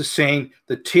 James is saying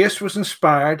the taste was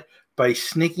inspired by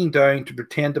sneaking down to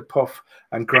pretend to puff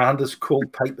and Granda's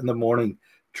cold pipe in the morning.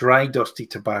 Dry, dusty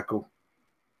tobacco.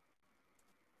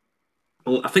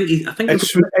 Well, I think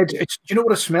it's do you know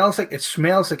what it smells like? It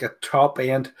smells like a top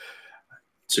end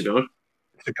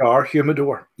cigar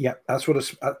humidor. Yeah, that's what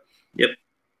it's. Yep.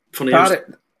 Funny. I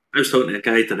was talking to a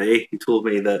guy today. He told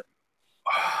me that.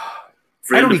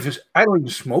 I don't even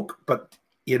smoke, but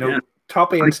you know,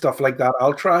 top end stuff like that,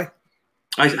 I'll try.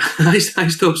 I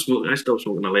stopped smoking. I stopped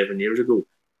smoking 11 years ago,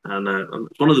 and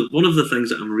it's one of the things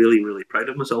that I'm really, really proud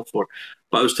of myself for.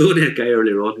 But I was talking to a guy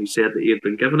earlier on who said that he had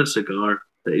been given a cigar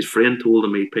that his friend told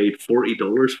him he paid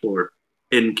 $40 for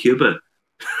in Cuba.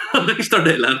 I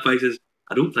started laughing. I says,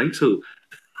 I don't think so.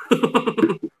 A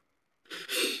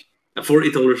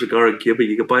 $40 cigar in Cuba,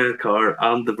 you could buy a car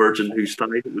and the Virgin whose thigh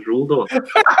it was rolled on.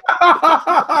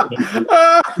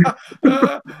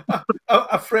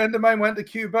 A friend of mine went to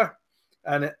Cuba,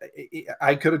 and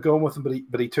I could have gone with him,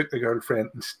 but he took the girlfriend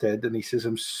instead. And he says,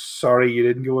 "I'm sorry you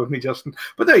didn't go with me, Justin."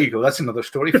 But there you go. That's another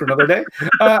story for another day.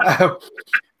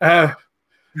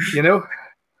 You know,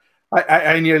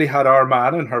 I nearly had our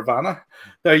man in Havana.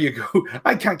 There you go.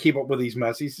 I can't keep up with these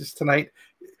messages tonight.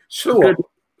 Slow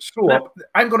up.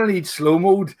 I'm going to need slow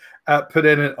mode put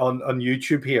in it on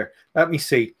YouTube here. Let me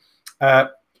see.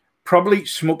 Probably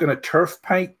smoking a turf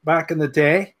pipe back in the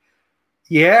day.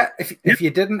 Yeah, if you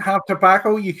didn't have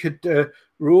tobacco, you could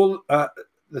roll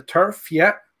the turf.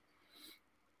 Yeah.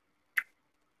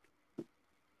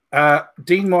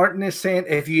 Dean Martin is saying,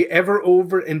 if you ever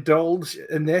overindulge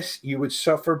in this, you would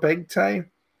suffer big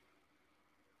time.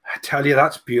 I tell you,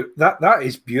 that's beautiful. That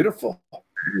is beautiful.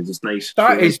 It's nice.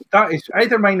 That is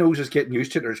either my nose is getting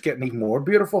used to it or it's getting even more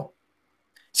beautiful.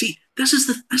 See, this is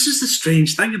the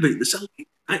strange thing about the Silkie.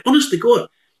 I honestly God,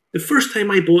 the first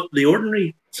time I bought the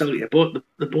ordinary Silkie, I bought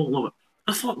the bottom of it.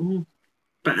 I thought,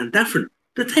 bit indifferent.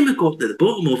 The time I got to the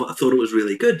bottom of it, I thought it was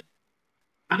really good.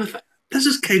 And I thought, this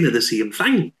is kind of the same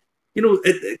thing. You know,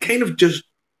 it kind of just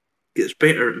gets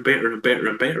better and better and better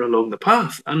and better along the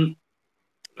path. And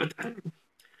I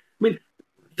mean,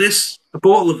 a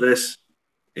bottle of this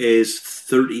is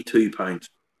 £32.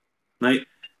 Now,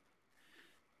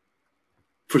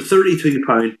 for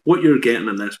 £32, what you're getting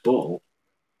in this bottle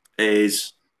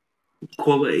is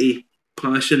quality,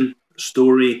 passion,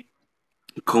 story,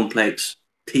 complex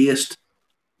taste,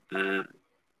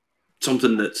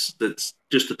 something that's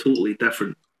just a totally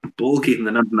different ballgame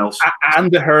than anything else.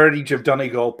 And the heritage of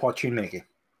Donegal pottery making.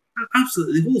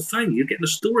 Absolutely, the whole thing. You're getting a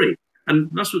story, and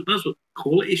that's what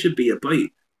quality should be about. You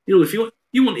know, if you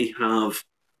want to have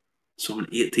some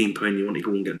 £18, you want to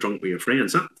go and get drunk with your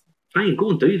friends. Fine,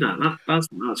 go and do that. That's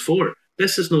what that's for.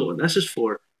 This is not what this is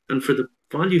for. And for the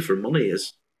value for money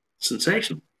is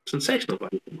sensational. Sensational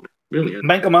value for money. Really is.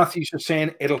 Michael Matthews is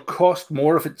saying it'll cost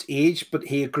more if it's aged, but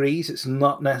he agrees it's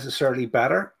not necessarily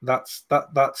better. That's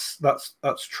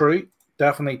true.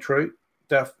 Definitely true.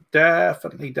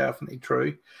 Definitely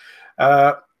true.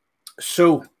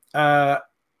 So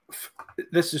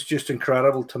This is just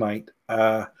incredible tonight.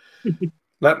 Let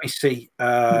me see.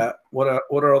 What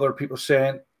are other people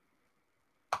saying?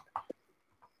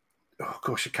 Oh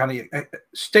gosh, I can't.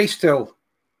 Stay still.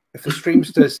 If the stream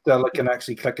stays still, I can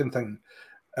actually click and thing.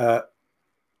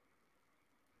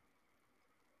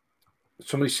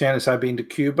 Somebody's saying, "Has I been to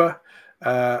Cuba?"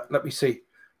 Let me see.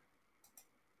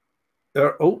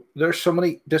 There's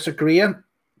somebody disagreeing.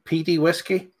 PD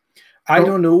whiskey. I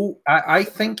don't know. I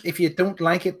think if you don't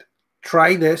like it,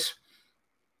 try this.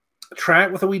 Try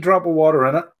it with a wee drop of water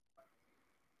in it.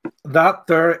 That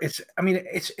there,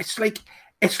 it's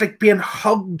like being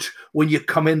hugged when you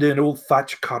come into an old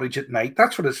thatched cottage at night.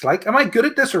 That's what it's like. Am I good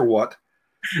at this or what?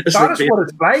 That is what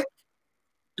it's like.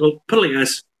 Well, put it like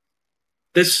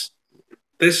this.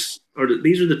 These are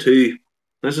the two.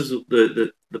 This is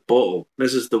the bottle.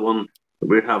 This is the one that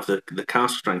we have the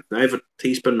cask strength. Now I have a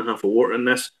teaspoon and a half of water in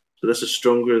this, so this is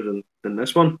stronger than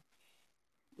this one.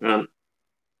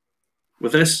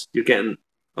 With this, you're getting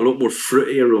a lot more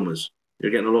fruity aromas.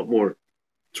 You're getting a lot more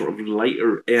sort of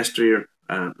lighter ester.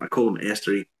 I call them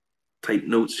estery type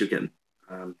notes. You're getting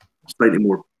slightly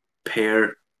more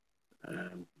pear,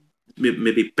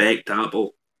 maybe baked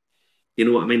apple. You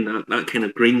know what I mean? That kind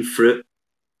of green fruit.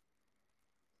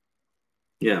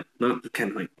 Yeah, not kind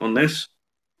of like on this.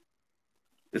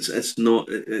 It's not.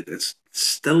 It's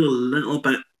still a little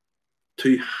bit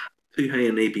too high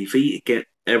in ABV to get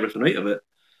everything out of it,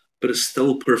 but it's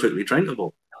still perfectly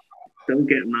drinkable. Still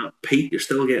getting that peat. You're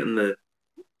still getting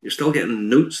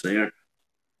notes there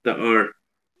that are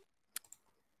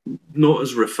not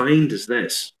as refined as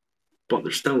this, but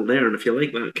they're still there. And if you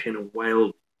like that kind of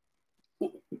wild,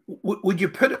 would you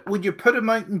put a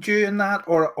Mountain Dew in that,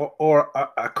 or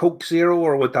a Coke Zero,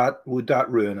 or would that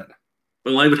ruin it?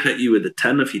 Well, I would hit you with a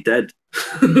 10 if you did.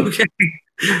 Okay.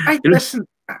 Listen.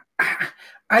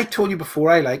 I told you before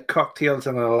I like cocktails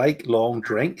and I like long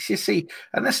drinks. You see,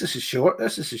 and this is a short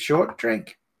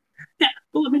drink. Yeah.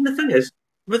 Well, I mean, the thing is,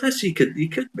 with this you could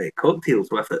make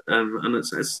cocktails with it, and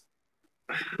it's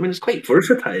quite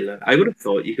versatile. I would have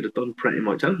thought you could have done pretty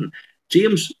much anything.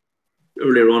 James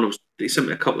earlier on, he sent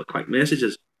me a couple of quick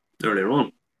messages earlier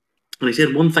on, and he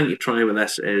said one thing to try with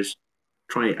this is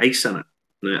try ice in it.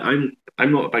 Now,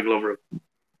 I'm not a big lover of,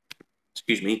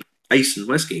 ice and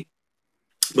whiskey,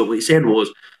 but what he said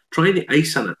was try the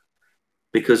ice in it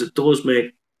because it does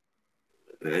it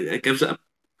gives it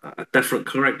a different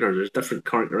character. There's different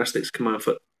characteristics come out of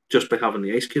it just by having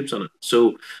the ice cubes on it.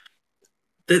 So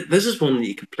this is one that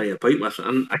you can play about with,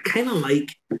 and I kind of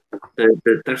like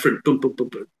the different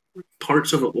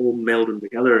parts of it all melding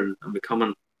together and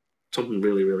becoming something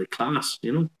really, really class,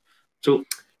 you know? So,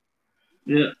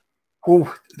 yeah.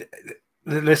 Oh,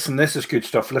 listen, this is good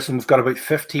stuff. Listen, we've got about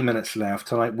 15 minutes left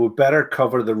tonight. We'll better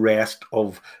cover the rest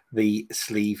of the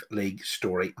Sliabh Liag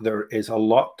story. There is a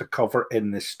lot to cover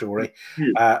in this story.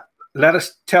 Tell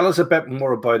us a bit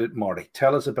more about it, Marty.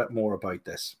 Tell us a bit more about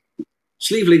this.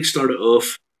 Sliabh Liag started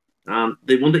off,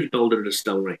 they wanted to build a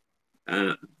distillery.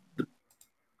 I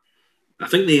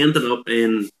think they ended up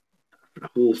in a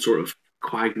whole sort of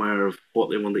quagmire of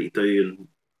what they wanted to do and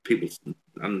people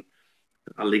and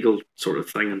a legal sort of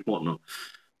thing and whatnot.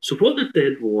 So what they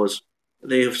did was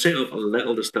they have set up a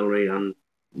little distillery and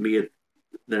made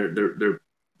their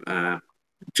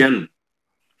gin.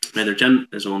 Now their gin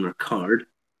is on their card.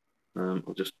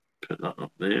 I'll just put that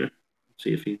up there.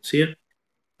 See if you can see it.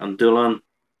 And Dúlamán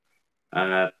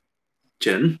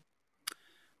gin,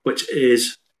 which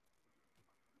is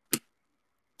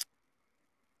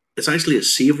it's actually a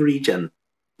savoury gin.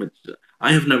 Which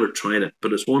I have never tried it,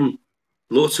 but it's won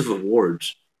lots of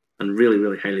awards and really,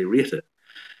 really highly rated.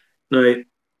 Now,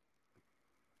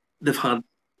 they've had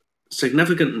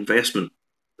significant investment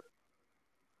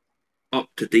up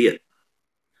to date,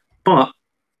 but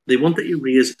they wanted to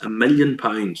raise £1 million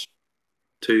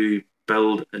to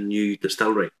build a new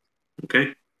distillery.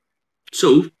 Okay,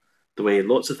 so the way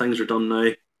lots of things are done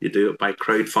now, you do it by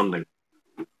crowdfunding.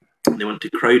 They went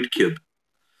to Crowdcube.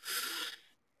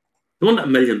 They wanted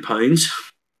 £1 million,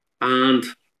 and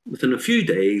within a few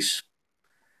days,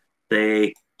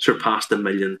 they surpassed £1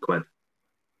 million.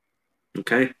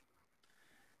 Okay,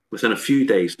 within a few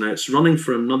days. Now it's running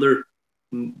for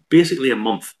basically a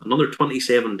month, another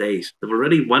 27 days. They've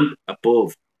already went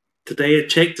above. Today I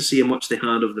checked to see how much they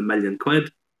had of the £1 million,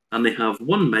 and they have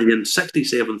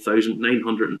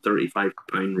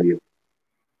 £1,067,935 real.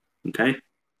 Okay,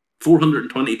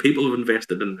 420 people have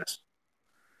invested in this.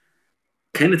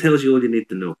 Kind of tells you all you need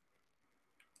to know.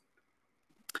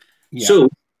 Yeah. So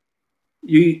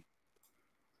you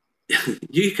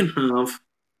can have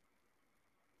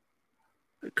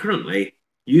currently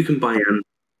you can buy in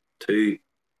to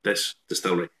this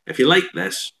distillery. If you like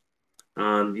this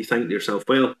and you think to yourself,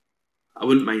 well, I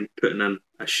wouldn't mind putting in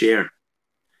a share.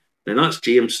 Now that's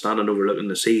James standing overlooking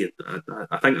the sea.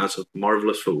 I think that's a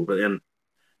marvellous photo. But then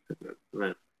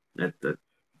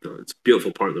it's a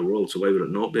beautiful part of the world, so why would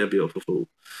it not be a beautiful photo?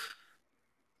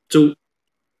 So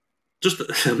just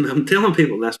I'm telling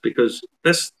people this because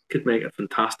this could make a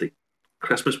fantastic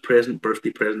Christmas present,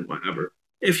 birthday present, whatever.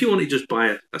 If you want to just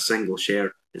buy a single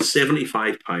share, it's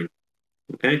 £75.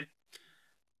 Okay,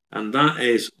 and that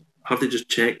is. Have to just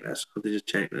check this.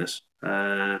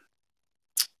 Yeah,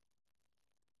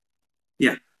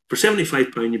 for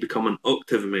 £75, you become an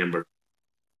Octave member.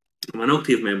 And an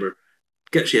Octave member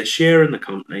gets you a share in the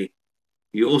company.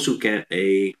 You also get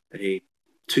a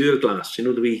tour glass. You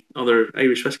know the wee other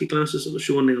Irish whiskey glasses that was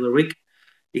shown the other week.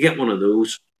 You get one of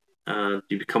those, and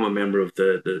you become a member of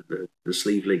the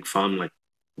Sliabh Liag family.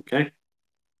 Okay.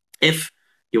 If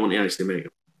you want to actually make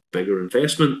a bigger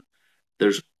investment,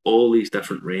 there's all these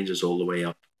different ranges all the way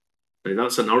up. Now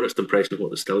that's an artist impression of what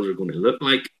the stills are going to look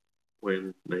like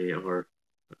when they're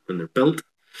built.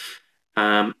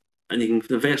 And you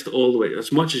can invest all the way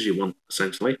as much as you want,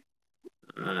 essentially.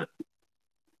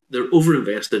 They're over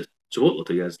invested. So what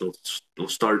they'll do is they'll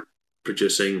start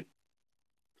producing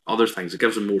other things. It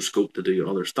gives them more scope to do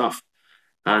other stuff.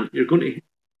 And you're going to,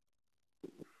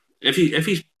 if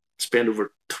you spend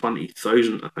over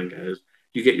 20,000, I think it is,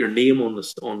 you get your name on the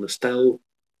still,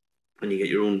 and you get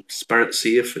your own spirit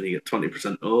safe, and you get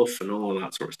 20% off, and all of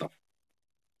that sort of stuff.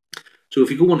 So if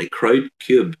you go onto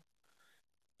Crowdcube,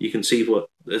 you can see what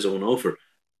is on offer.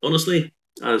 Honestly,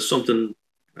 as something,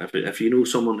 if you know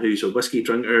someone who's a whiskey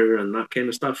drinker and that kind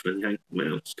of stuff, and you think,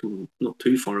 well, it's not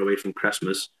too far away from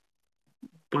Christmas,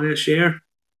 buy a share,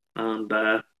 and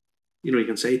you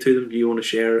can say to them, you want to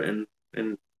share in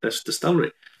this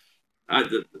distillery.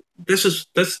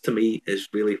 This to me is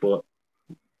really what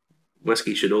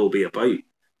whiskey should all be about.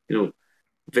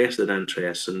 Vested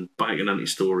interests and backing into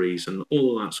stories and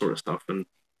all that sort of stuff. And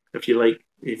if you like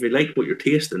what you're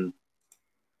tasting,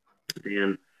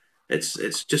 then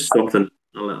it's just something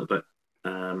a little bit.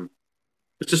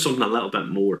 It's just something a little bit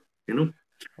more.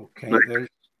 Okay, there's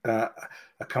a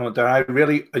comment there. I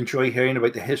really enjoy hearing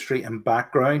about the history and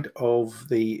background of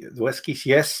the whiskies.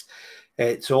 Yes,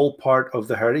 it's all part of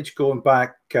the heritage going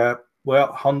back,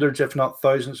 hundreds, if not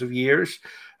thousands of years.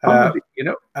 Let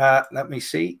me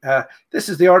see. This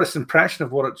is the artist's impression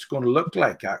of what it's going to look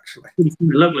like, actually.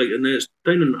 Lovely, and it's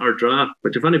down in Ardra,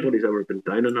 which if anybody's ever been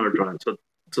down in Ardra,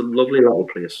 it's a lovely little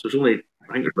place. There's only,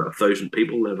 I think, about 1,000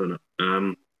 people live in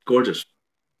it. Gorgeous.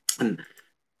 And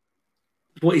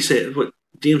what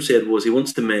James said was he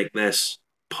wants to make this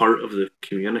part of the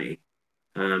community,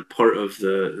 part of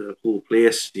the whole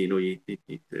place.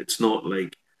 It's not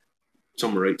like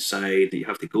somewhere outside that you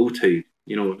have to go to.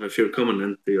 If you're coming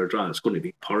into your draft, it's going to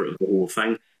be part of the whole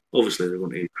thing. Obviously, they're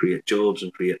going to create jobs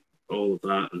and create all of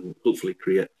that, and hopefully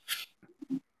create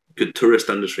good tourist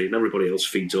industry, and everybody else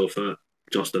feeds off that.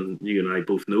 Justin, you and I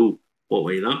both know what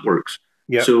way that works.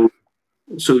 Yeah. So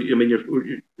I mean,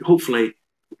 you're hopefully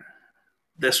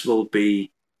this will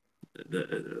be.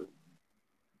 They've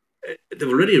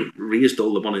already raised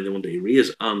all the money they want to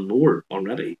raise and more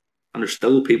already, and there's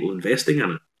still people investing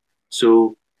in it.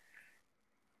 So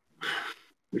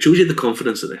it shows you the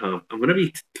confidence that they have. And whenever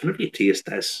you taste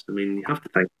this, I mean, you have to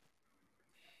think.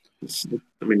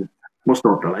 What's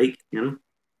not to like,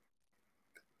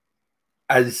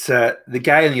 As the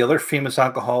guy in the other famous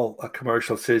alcohol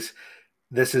commercial says,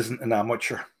 this isn't an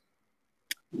amateur.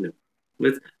 No.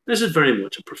 This is very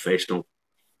much a professional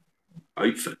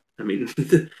outfit. I mean,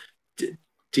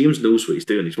 James knows what he's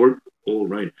doing. He's worked all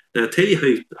around. Now, I'll tell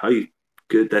you how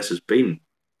good this has been.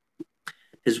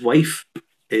 His wife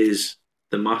is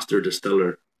the master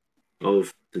distiller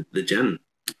of the gin.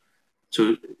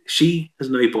 So she has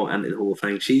now bought into the whole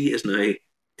thing. She is now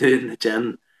doing the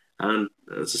gin. And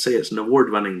as I say, it's an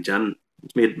award-winning gin.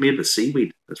 It's made with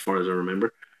seaweed, as far as I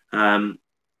remember.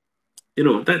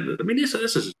 This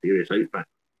is a serious outfit.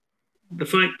 The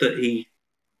fact that he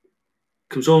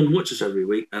comes on, watches every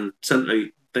week, and sent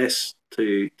out this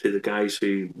to the guys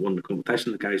who won the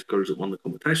competition, the girls that won the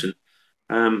competition.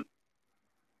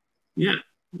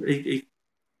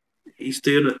 He's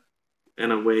doing it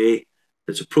in a way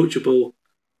that's approachable,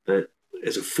 that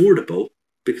is affordable,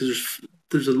 because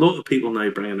there's a lot of people now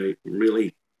bringing out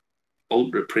really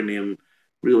ultra premium,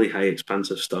 really high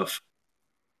expensive stuff.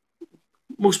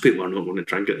 Most people are not going to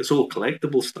drink it. It's all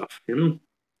collectible stuff,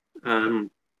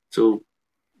 So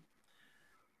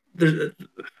it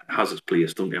has its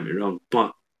place, don't get me wrong.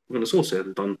 But when it's all said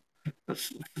and done,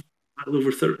 that's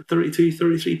over £32,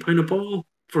 £33 a bottle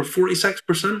for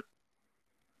 46%.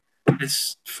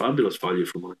 it's fabulous value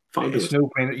for money. Fabulous. It's no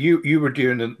brainer. You were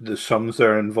doing the sums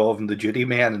there involving the duty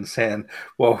men and saying,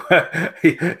 well,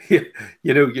 it's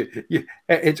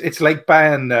like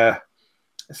buying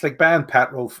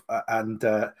petrol and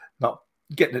not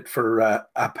getting it for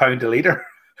 £1 a litre.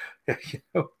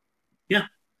 Yeah,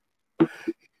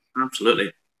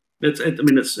 absolutely.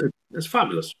 It's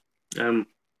fabulous.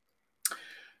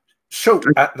 So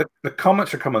the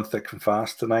comments are coming thick and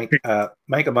fast tonight.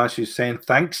 Michael Matthews saying,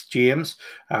 thanks, James.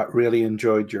 Really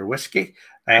enjoyed your whiskey.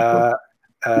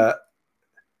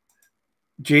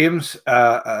 James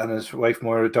and his wife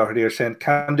Moira Doherty are saying,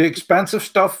 can do expensive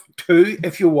stuff too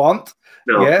if you want.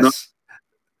 No, yes.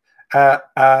 No.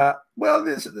 Well,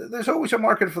 there's always a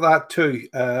market for that too.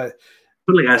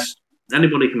 Totally, yes.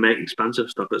 Anybody can make expensive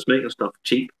stuff. It's making stuff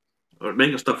cheap or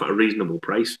making stuff at a reasonable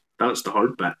price. That's the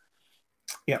hard bit.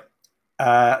 Yeah.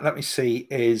 Let me see.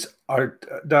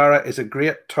 Ardara is a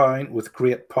great town with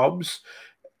great pubs.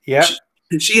 Yeah.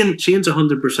 Shane's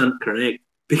 100% correct,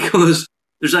 because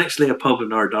there's actually a pub in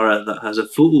Ardara that has a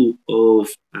photo of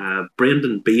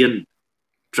Brendan Behan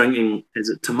drinking, is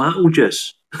it tomato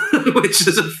juice? Which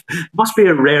must be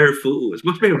a rare photo. It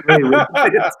must be a very rare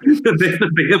that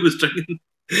Brendan Behan was drinking.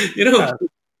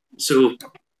 So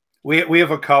we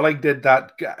have a colleague did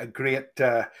that great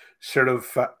sort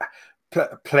of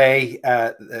play,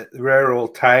 Rare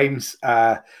Old Times.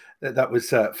 That was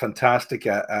fantastic.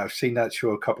 I've seen that show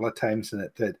a couple of times, and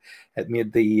it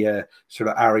made the sort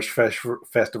of Irish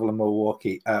Festival in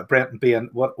Milwaukee. Brenton Behan,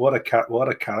 what a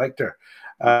character.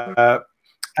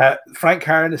 Frank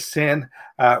Heron is saying,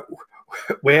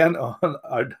 when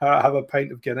I have a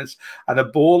pint of Guinness and a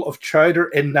bowl of chowder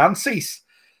in Nancy's.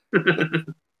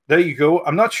 There you go.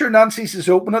 I'm not sure Nancy's is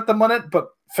open at the minute, but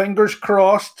fingers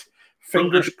crossed.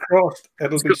 Fingers crossed,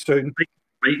 it'll be soon.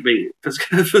 Might be. If it's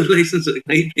got a license, it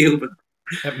might be open.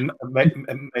 It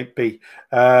might be.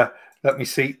 Let me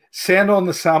see. Send on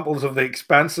the samples of the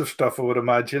expensive stuff, I would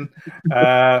imagine.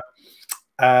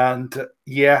 And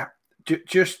yeah,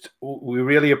 just we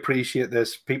really appreciate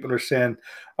this. People are saying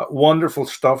wonderful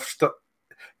stuff.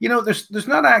 There's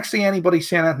not actually anybody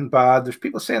saying anything bad. There's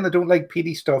people saying they don't like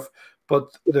peaty stuff,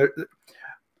 but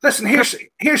listen.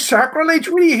 Here's sacrilege.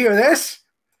 Will you hear this?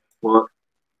 What?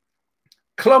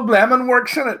 Club Lemon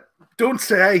works in it. Don't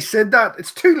say I said that.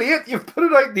 It's too late. You've put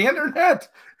it out on the internet.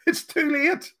 It's too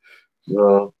late.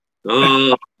 Oh.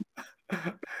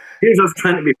 Here's us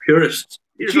trying to be purists.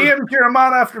 James, you're a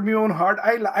man after my own heart.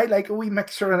 I like a wee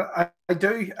mixer, and I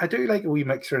do like a wee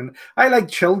mixer, and I like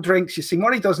chilled drinks. You see,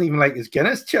 Marty doesn't even like his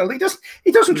Guinness chilled. He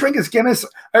doesn't drink his Guinness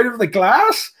out of the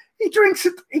glass. He drinks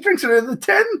it out of the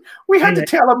tin. We had to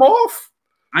tell him off.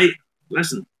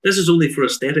 Listen, this is only for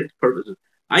aesthetic purposes.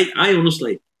 I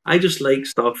honestly, I just like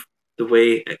stuff the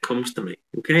way it comes to me.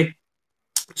 Okay,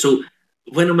 so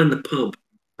when I'm in the pub,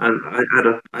 and I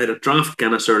had a draft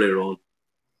Guinness earlier on.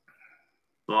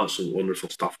 Oh, some wonderful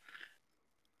stuff.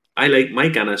 I like my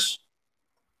Guinness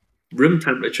room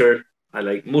temperature. I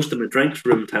like most of my drinks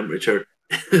room temperature,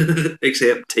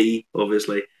 except tea,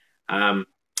 obviously. And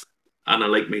I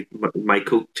like my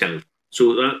Coke chilled.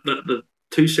 So the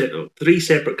three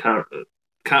separate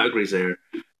categories there.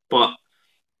 But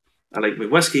I like my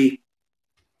whiskey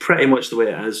pretty much the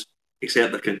way it is,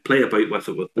 except I can play about with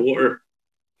it with water,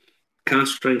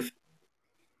 cask strength.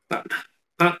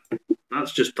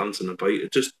 That's just dancing about.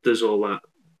 It just does all that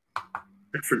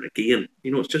different again.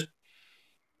 It's just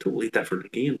totally different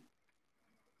again.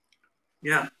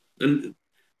 Yeah, and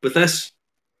with this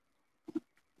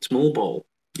small ball,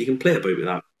 you can play about with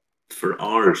that for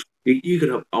hours. You could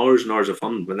have hours and hours of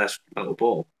fun with this little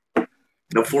ball.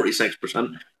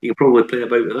 46%. You can probably play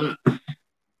about with that.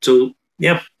 So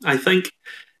yeah, I think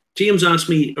James asked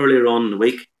me earlier on in the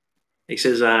week. He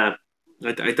says, I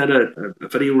did a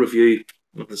video review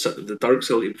of the Dark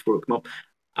Silkie before it came up.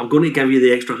 I'm going to give you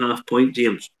the extra half point,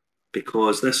 James,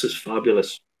 because this is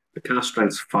fabulous. The cask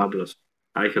strength is fabulous.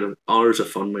 I could have hours of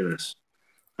fun with this.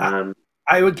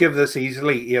 I would give this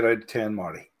easily 8 out of 10,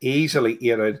 Marty. Easily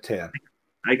 8 out of 10.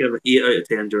 I give it 8 out of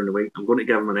 10 during the week. I'm going to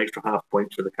give him an extra half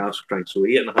point for the cask strength. So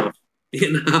 8.5%.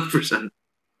 8.5%.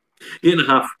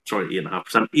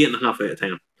 8.5 out of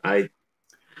 10. I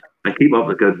keep up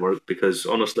the good work because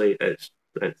honestly, it's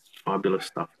fabulous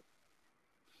stuff.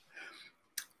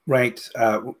 Right.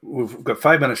 We've got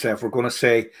 5 minutes left. We're going to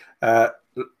say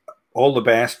all the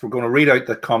best. We're going to read out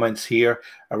the comments here.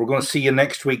 We're going to see you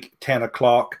next week, 10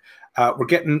 o'clock. We're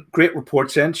getting great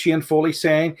reports in. Shane Foley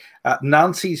saying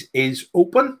Nancy's is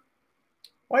open.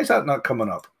 Why is that not coming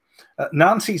up?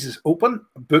 Nancy's is open,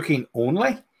 booking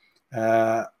only.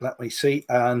 Let me see.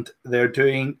 And they're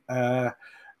doing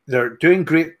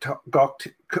great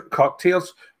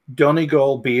cocktails.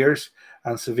 Donegal beers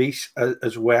and Savice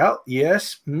as well.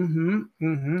 Yes.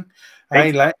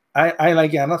 I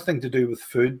like anything to do with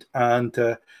food,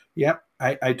 and yeah,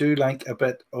 I do like a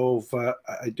bit of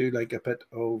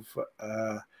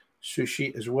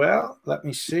sushi as well. Let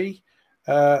me see.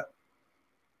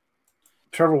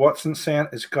 Trevor Watson saying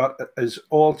is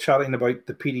all chatting about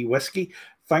the peaty whiskey.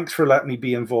 Thanks for letting me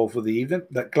be involved with the evening.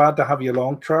 Glad to have you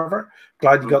along, Trevor.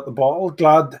 Glad you got the bottle.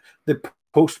 Glad the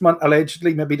postman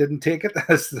allegedly maybe didn't take it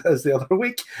as the other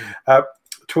week.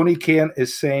 Tony Kane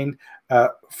is saying,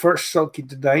 first Silkie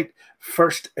tonight,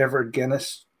 first ever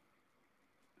Guinness.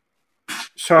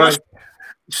 Sorry.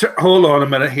 So, hold on a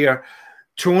minute here.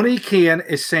 Tony Kane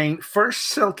is saying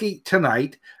first Silkie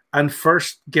tonight and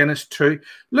first Guinness too.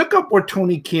 Look up where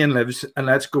Tony Kane lives and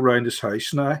let's go round his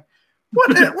house now.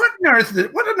 What on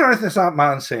earth is that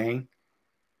man saying?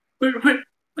 What do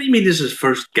you mean this is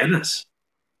first Guinness?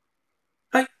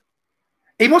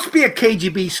 He must be a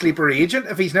KGB sleeper agent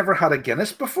if he's never had a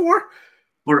Guinness before.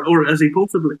 Or is he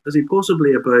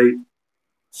possibly about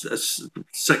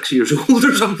 6 years old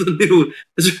or something?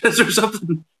 Is there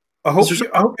something? I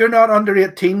hope you're not under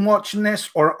 18 watching this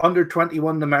or under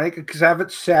 21 in America, because I have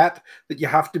it set that you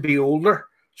have to be older.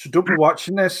 So don't be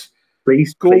watching this.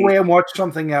 Please go away and watch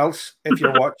something else if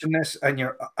you're watching this and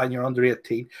you're under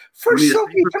 18. First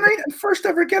Silkie tonight and first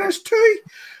ever Guinness too.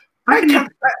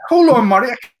 Hold on, Marty.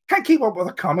 I can't keep up with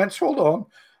the comments. Hold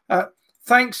on.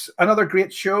 Thanks. Another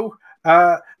great show.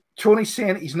 Tony's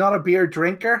saying he's not a beer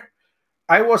drinker.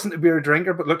 I wasn't a beer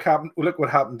drinker, but look what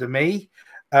happened to me.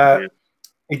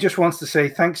 He just wants to say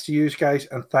thanks to you guys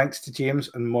and thanks to James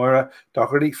and Moira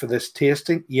Doherty for this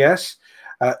tasting. Yes.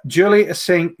 Julie is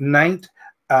saying ninth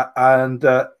and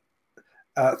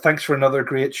thanks for another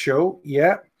great show.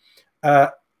 Yeah.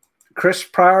 Chris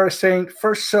Pryor is saying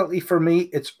first Silkie for me.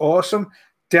 It's awesome.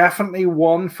 Definitely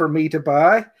one for me to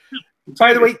buy.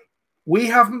 By the way, we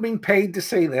haven't been paid to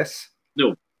say this.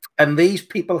 No. And these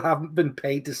people haven't been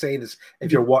paid to say this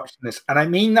if you're watching this. And I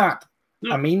mean that.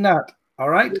 No. I mean that. All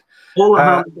right. All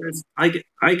I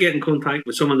get in contact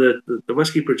with some of the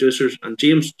whiskey producers, and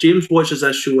James watches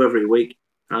this show every week,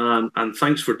 and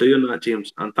thanks for doing that,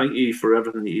 James, and thank you for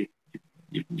everything that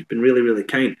you've been really, really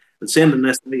kind and sending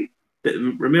this to me.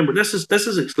 Remember, this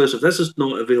is exclusive. This is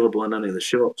not available in any of the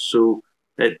shops, so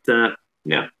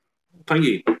yeah, thank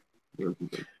you.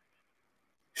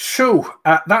 So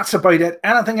that's about it.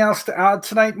 Anything else to add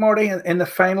tonight, Marty, in the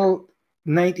final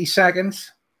 90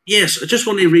 seconds? Yes, I just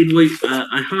want to read out.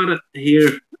 I had it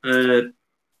here.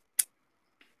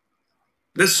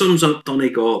 This sums up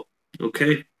Donegal.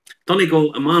 Okay,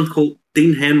 Donegal. A man called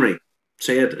Dean Henry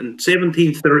said in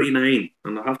 1739,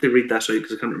 and I have to read this out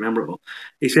because I can't remember it all.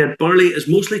 He said barley is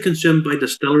mostly consumed by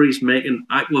distilleries making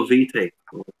aqua vitae,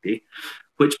 okay,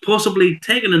 which possibly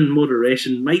taken in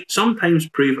moderation might sometimes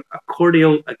prove a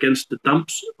cordial against the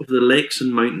damps of the lakes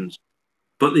and mountains,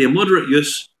 but the immoderate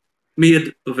use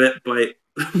made of it by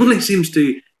only seems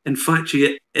to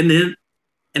infatuate,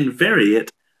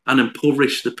 invariate, and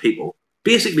impoverish the people.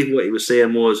 Basically, what he was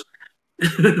saying was,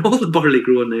 all the barley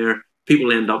growing there,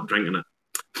 people end up drinking it.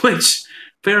 Which,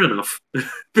 fair enough,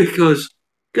 because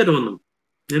good on them,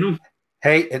 you know.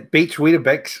 Hey, it beats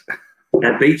Weetabix.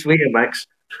 It beats Weetabix.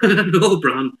 No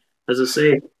brand, as I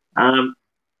say. I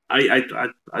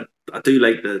do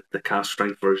like the cast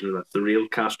strength version of this, the real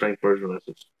cast strength version of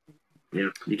this. Yeah,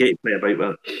 you get to play about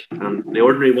with it. And the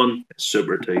ordinary one is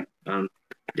super too.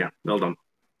 Yeah, well done.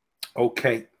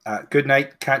 Okay. Good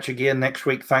night. Catch you again next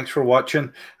week. Thanks for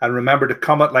watching. And remember to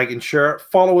comment, like, and share.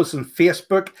 Follow us on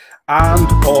Facebook and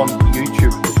on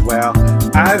YouTube as well.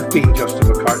 I've been Justin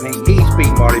McCartney. He's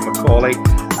been Marty McCauley.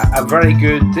 A very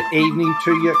good evening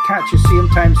to you. Catch you same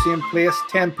time, same place,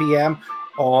 10 p.m.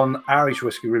 on Irish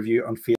Whiskey Review on Facebook.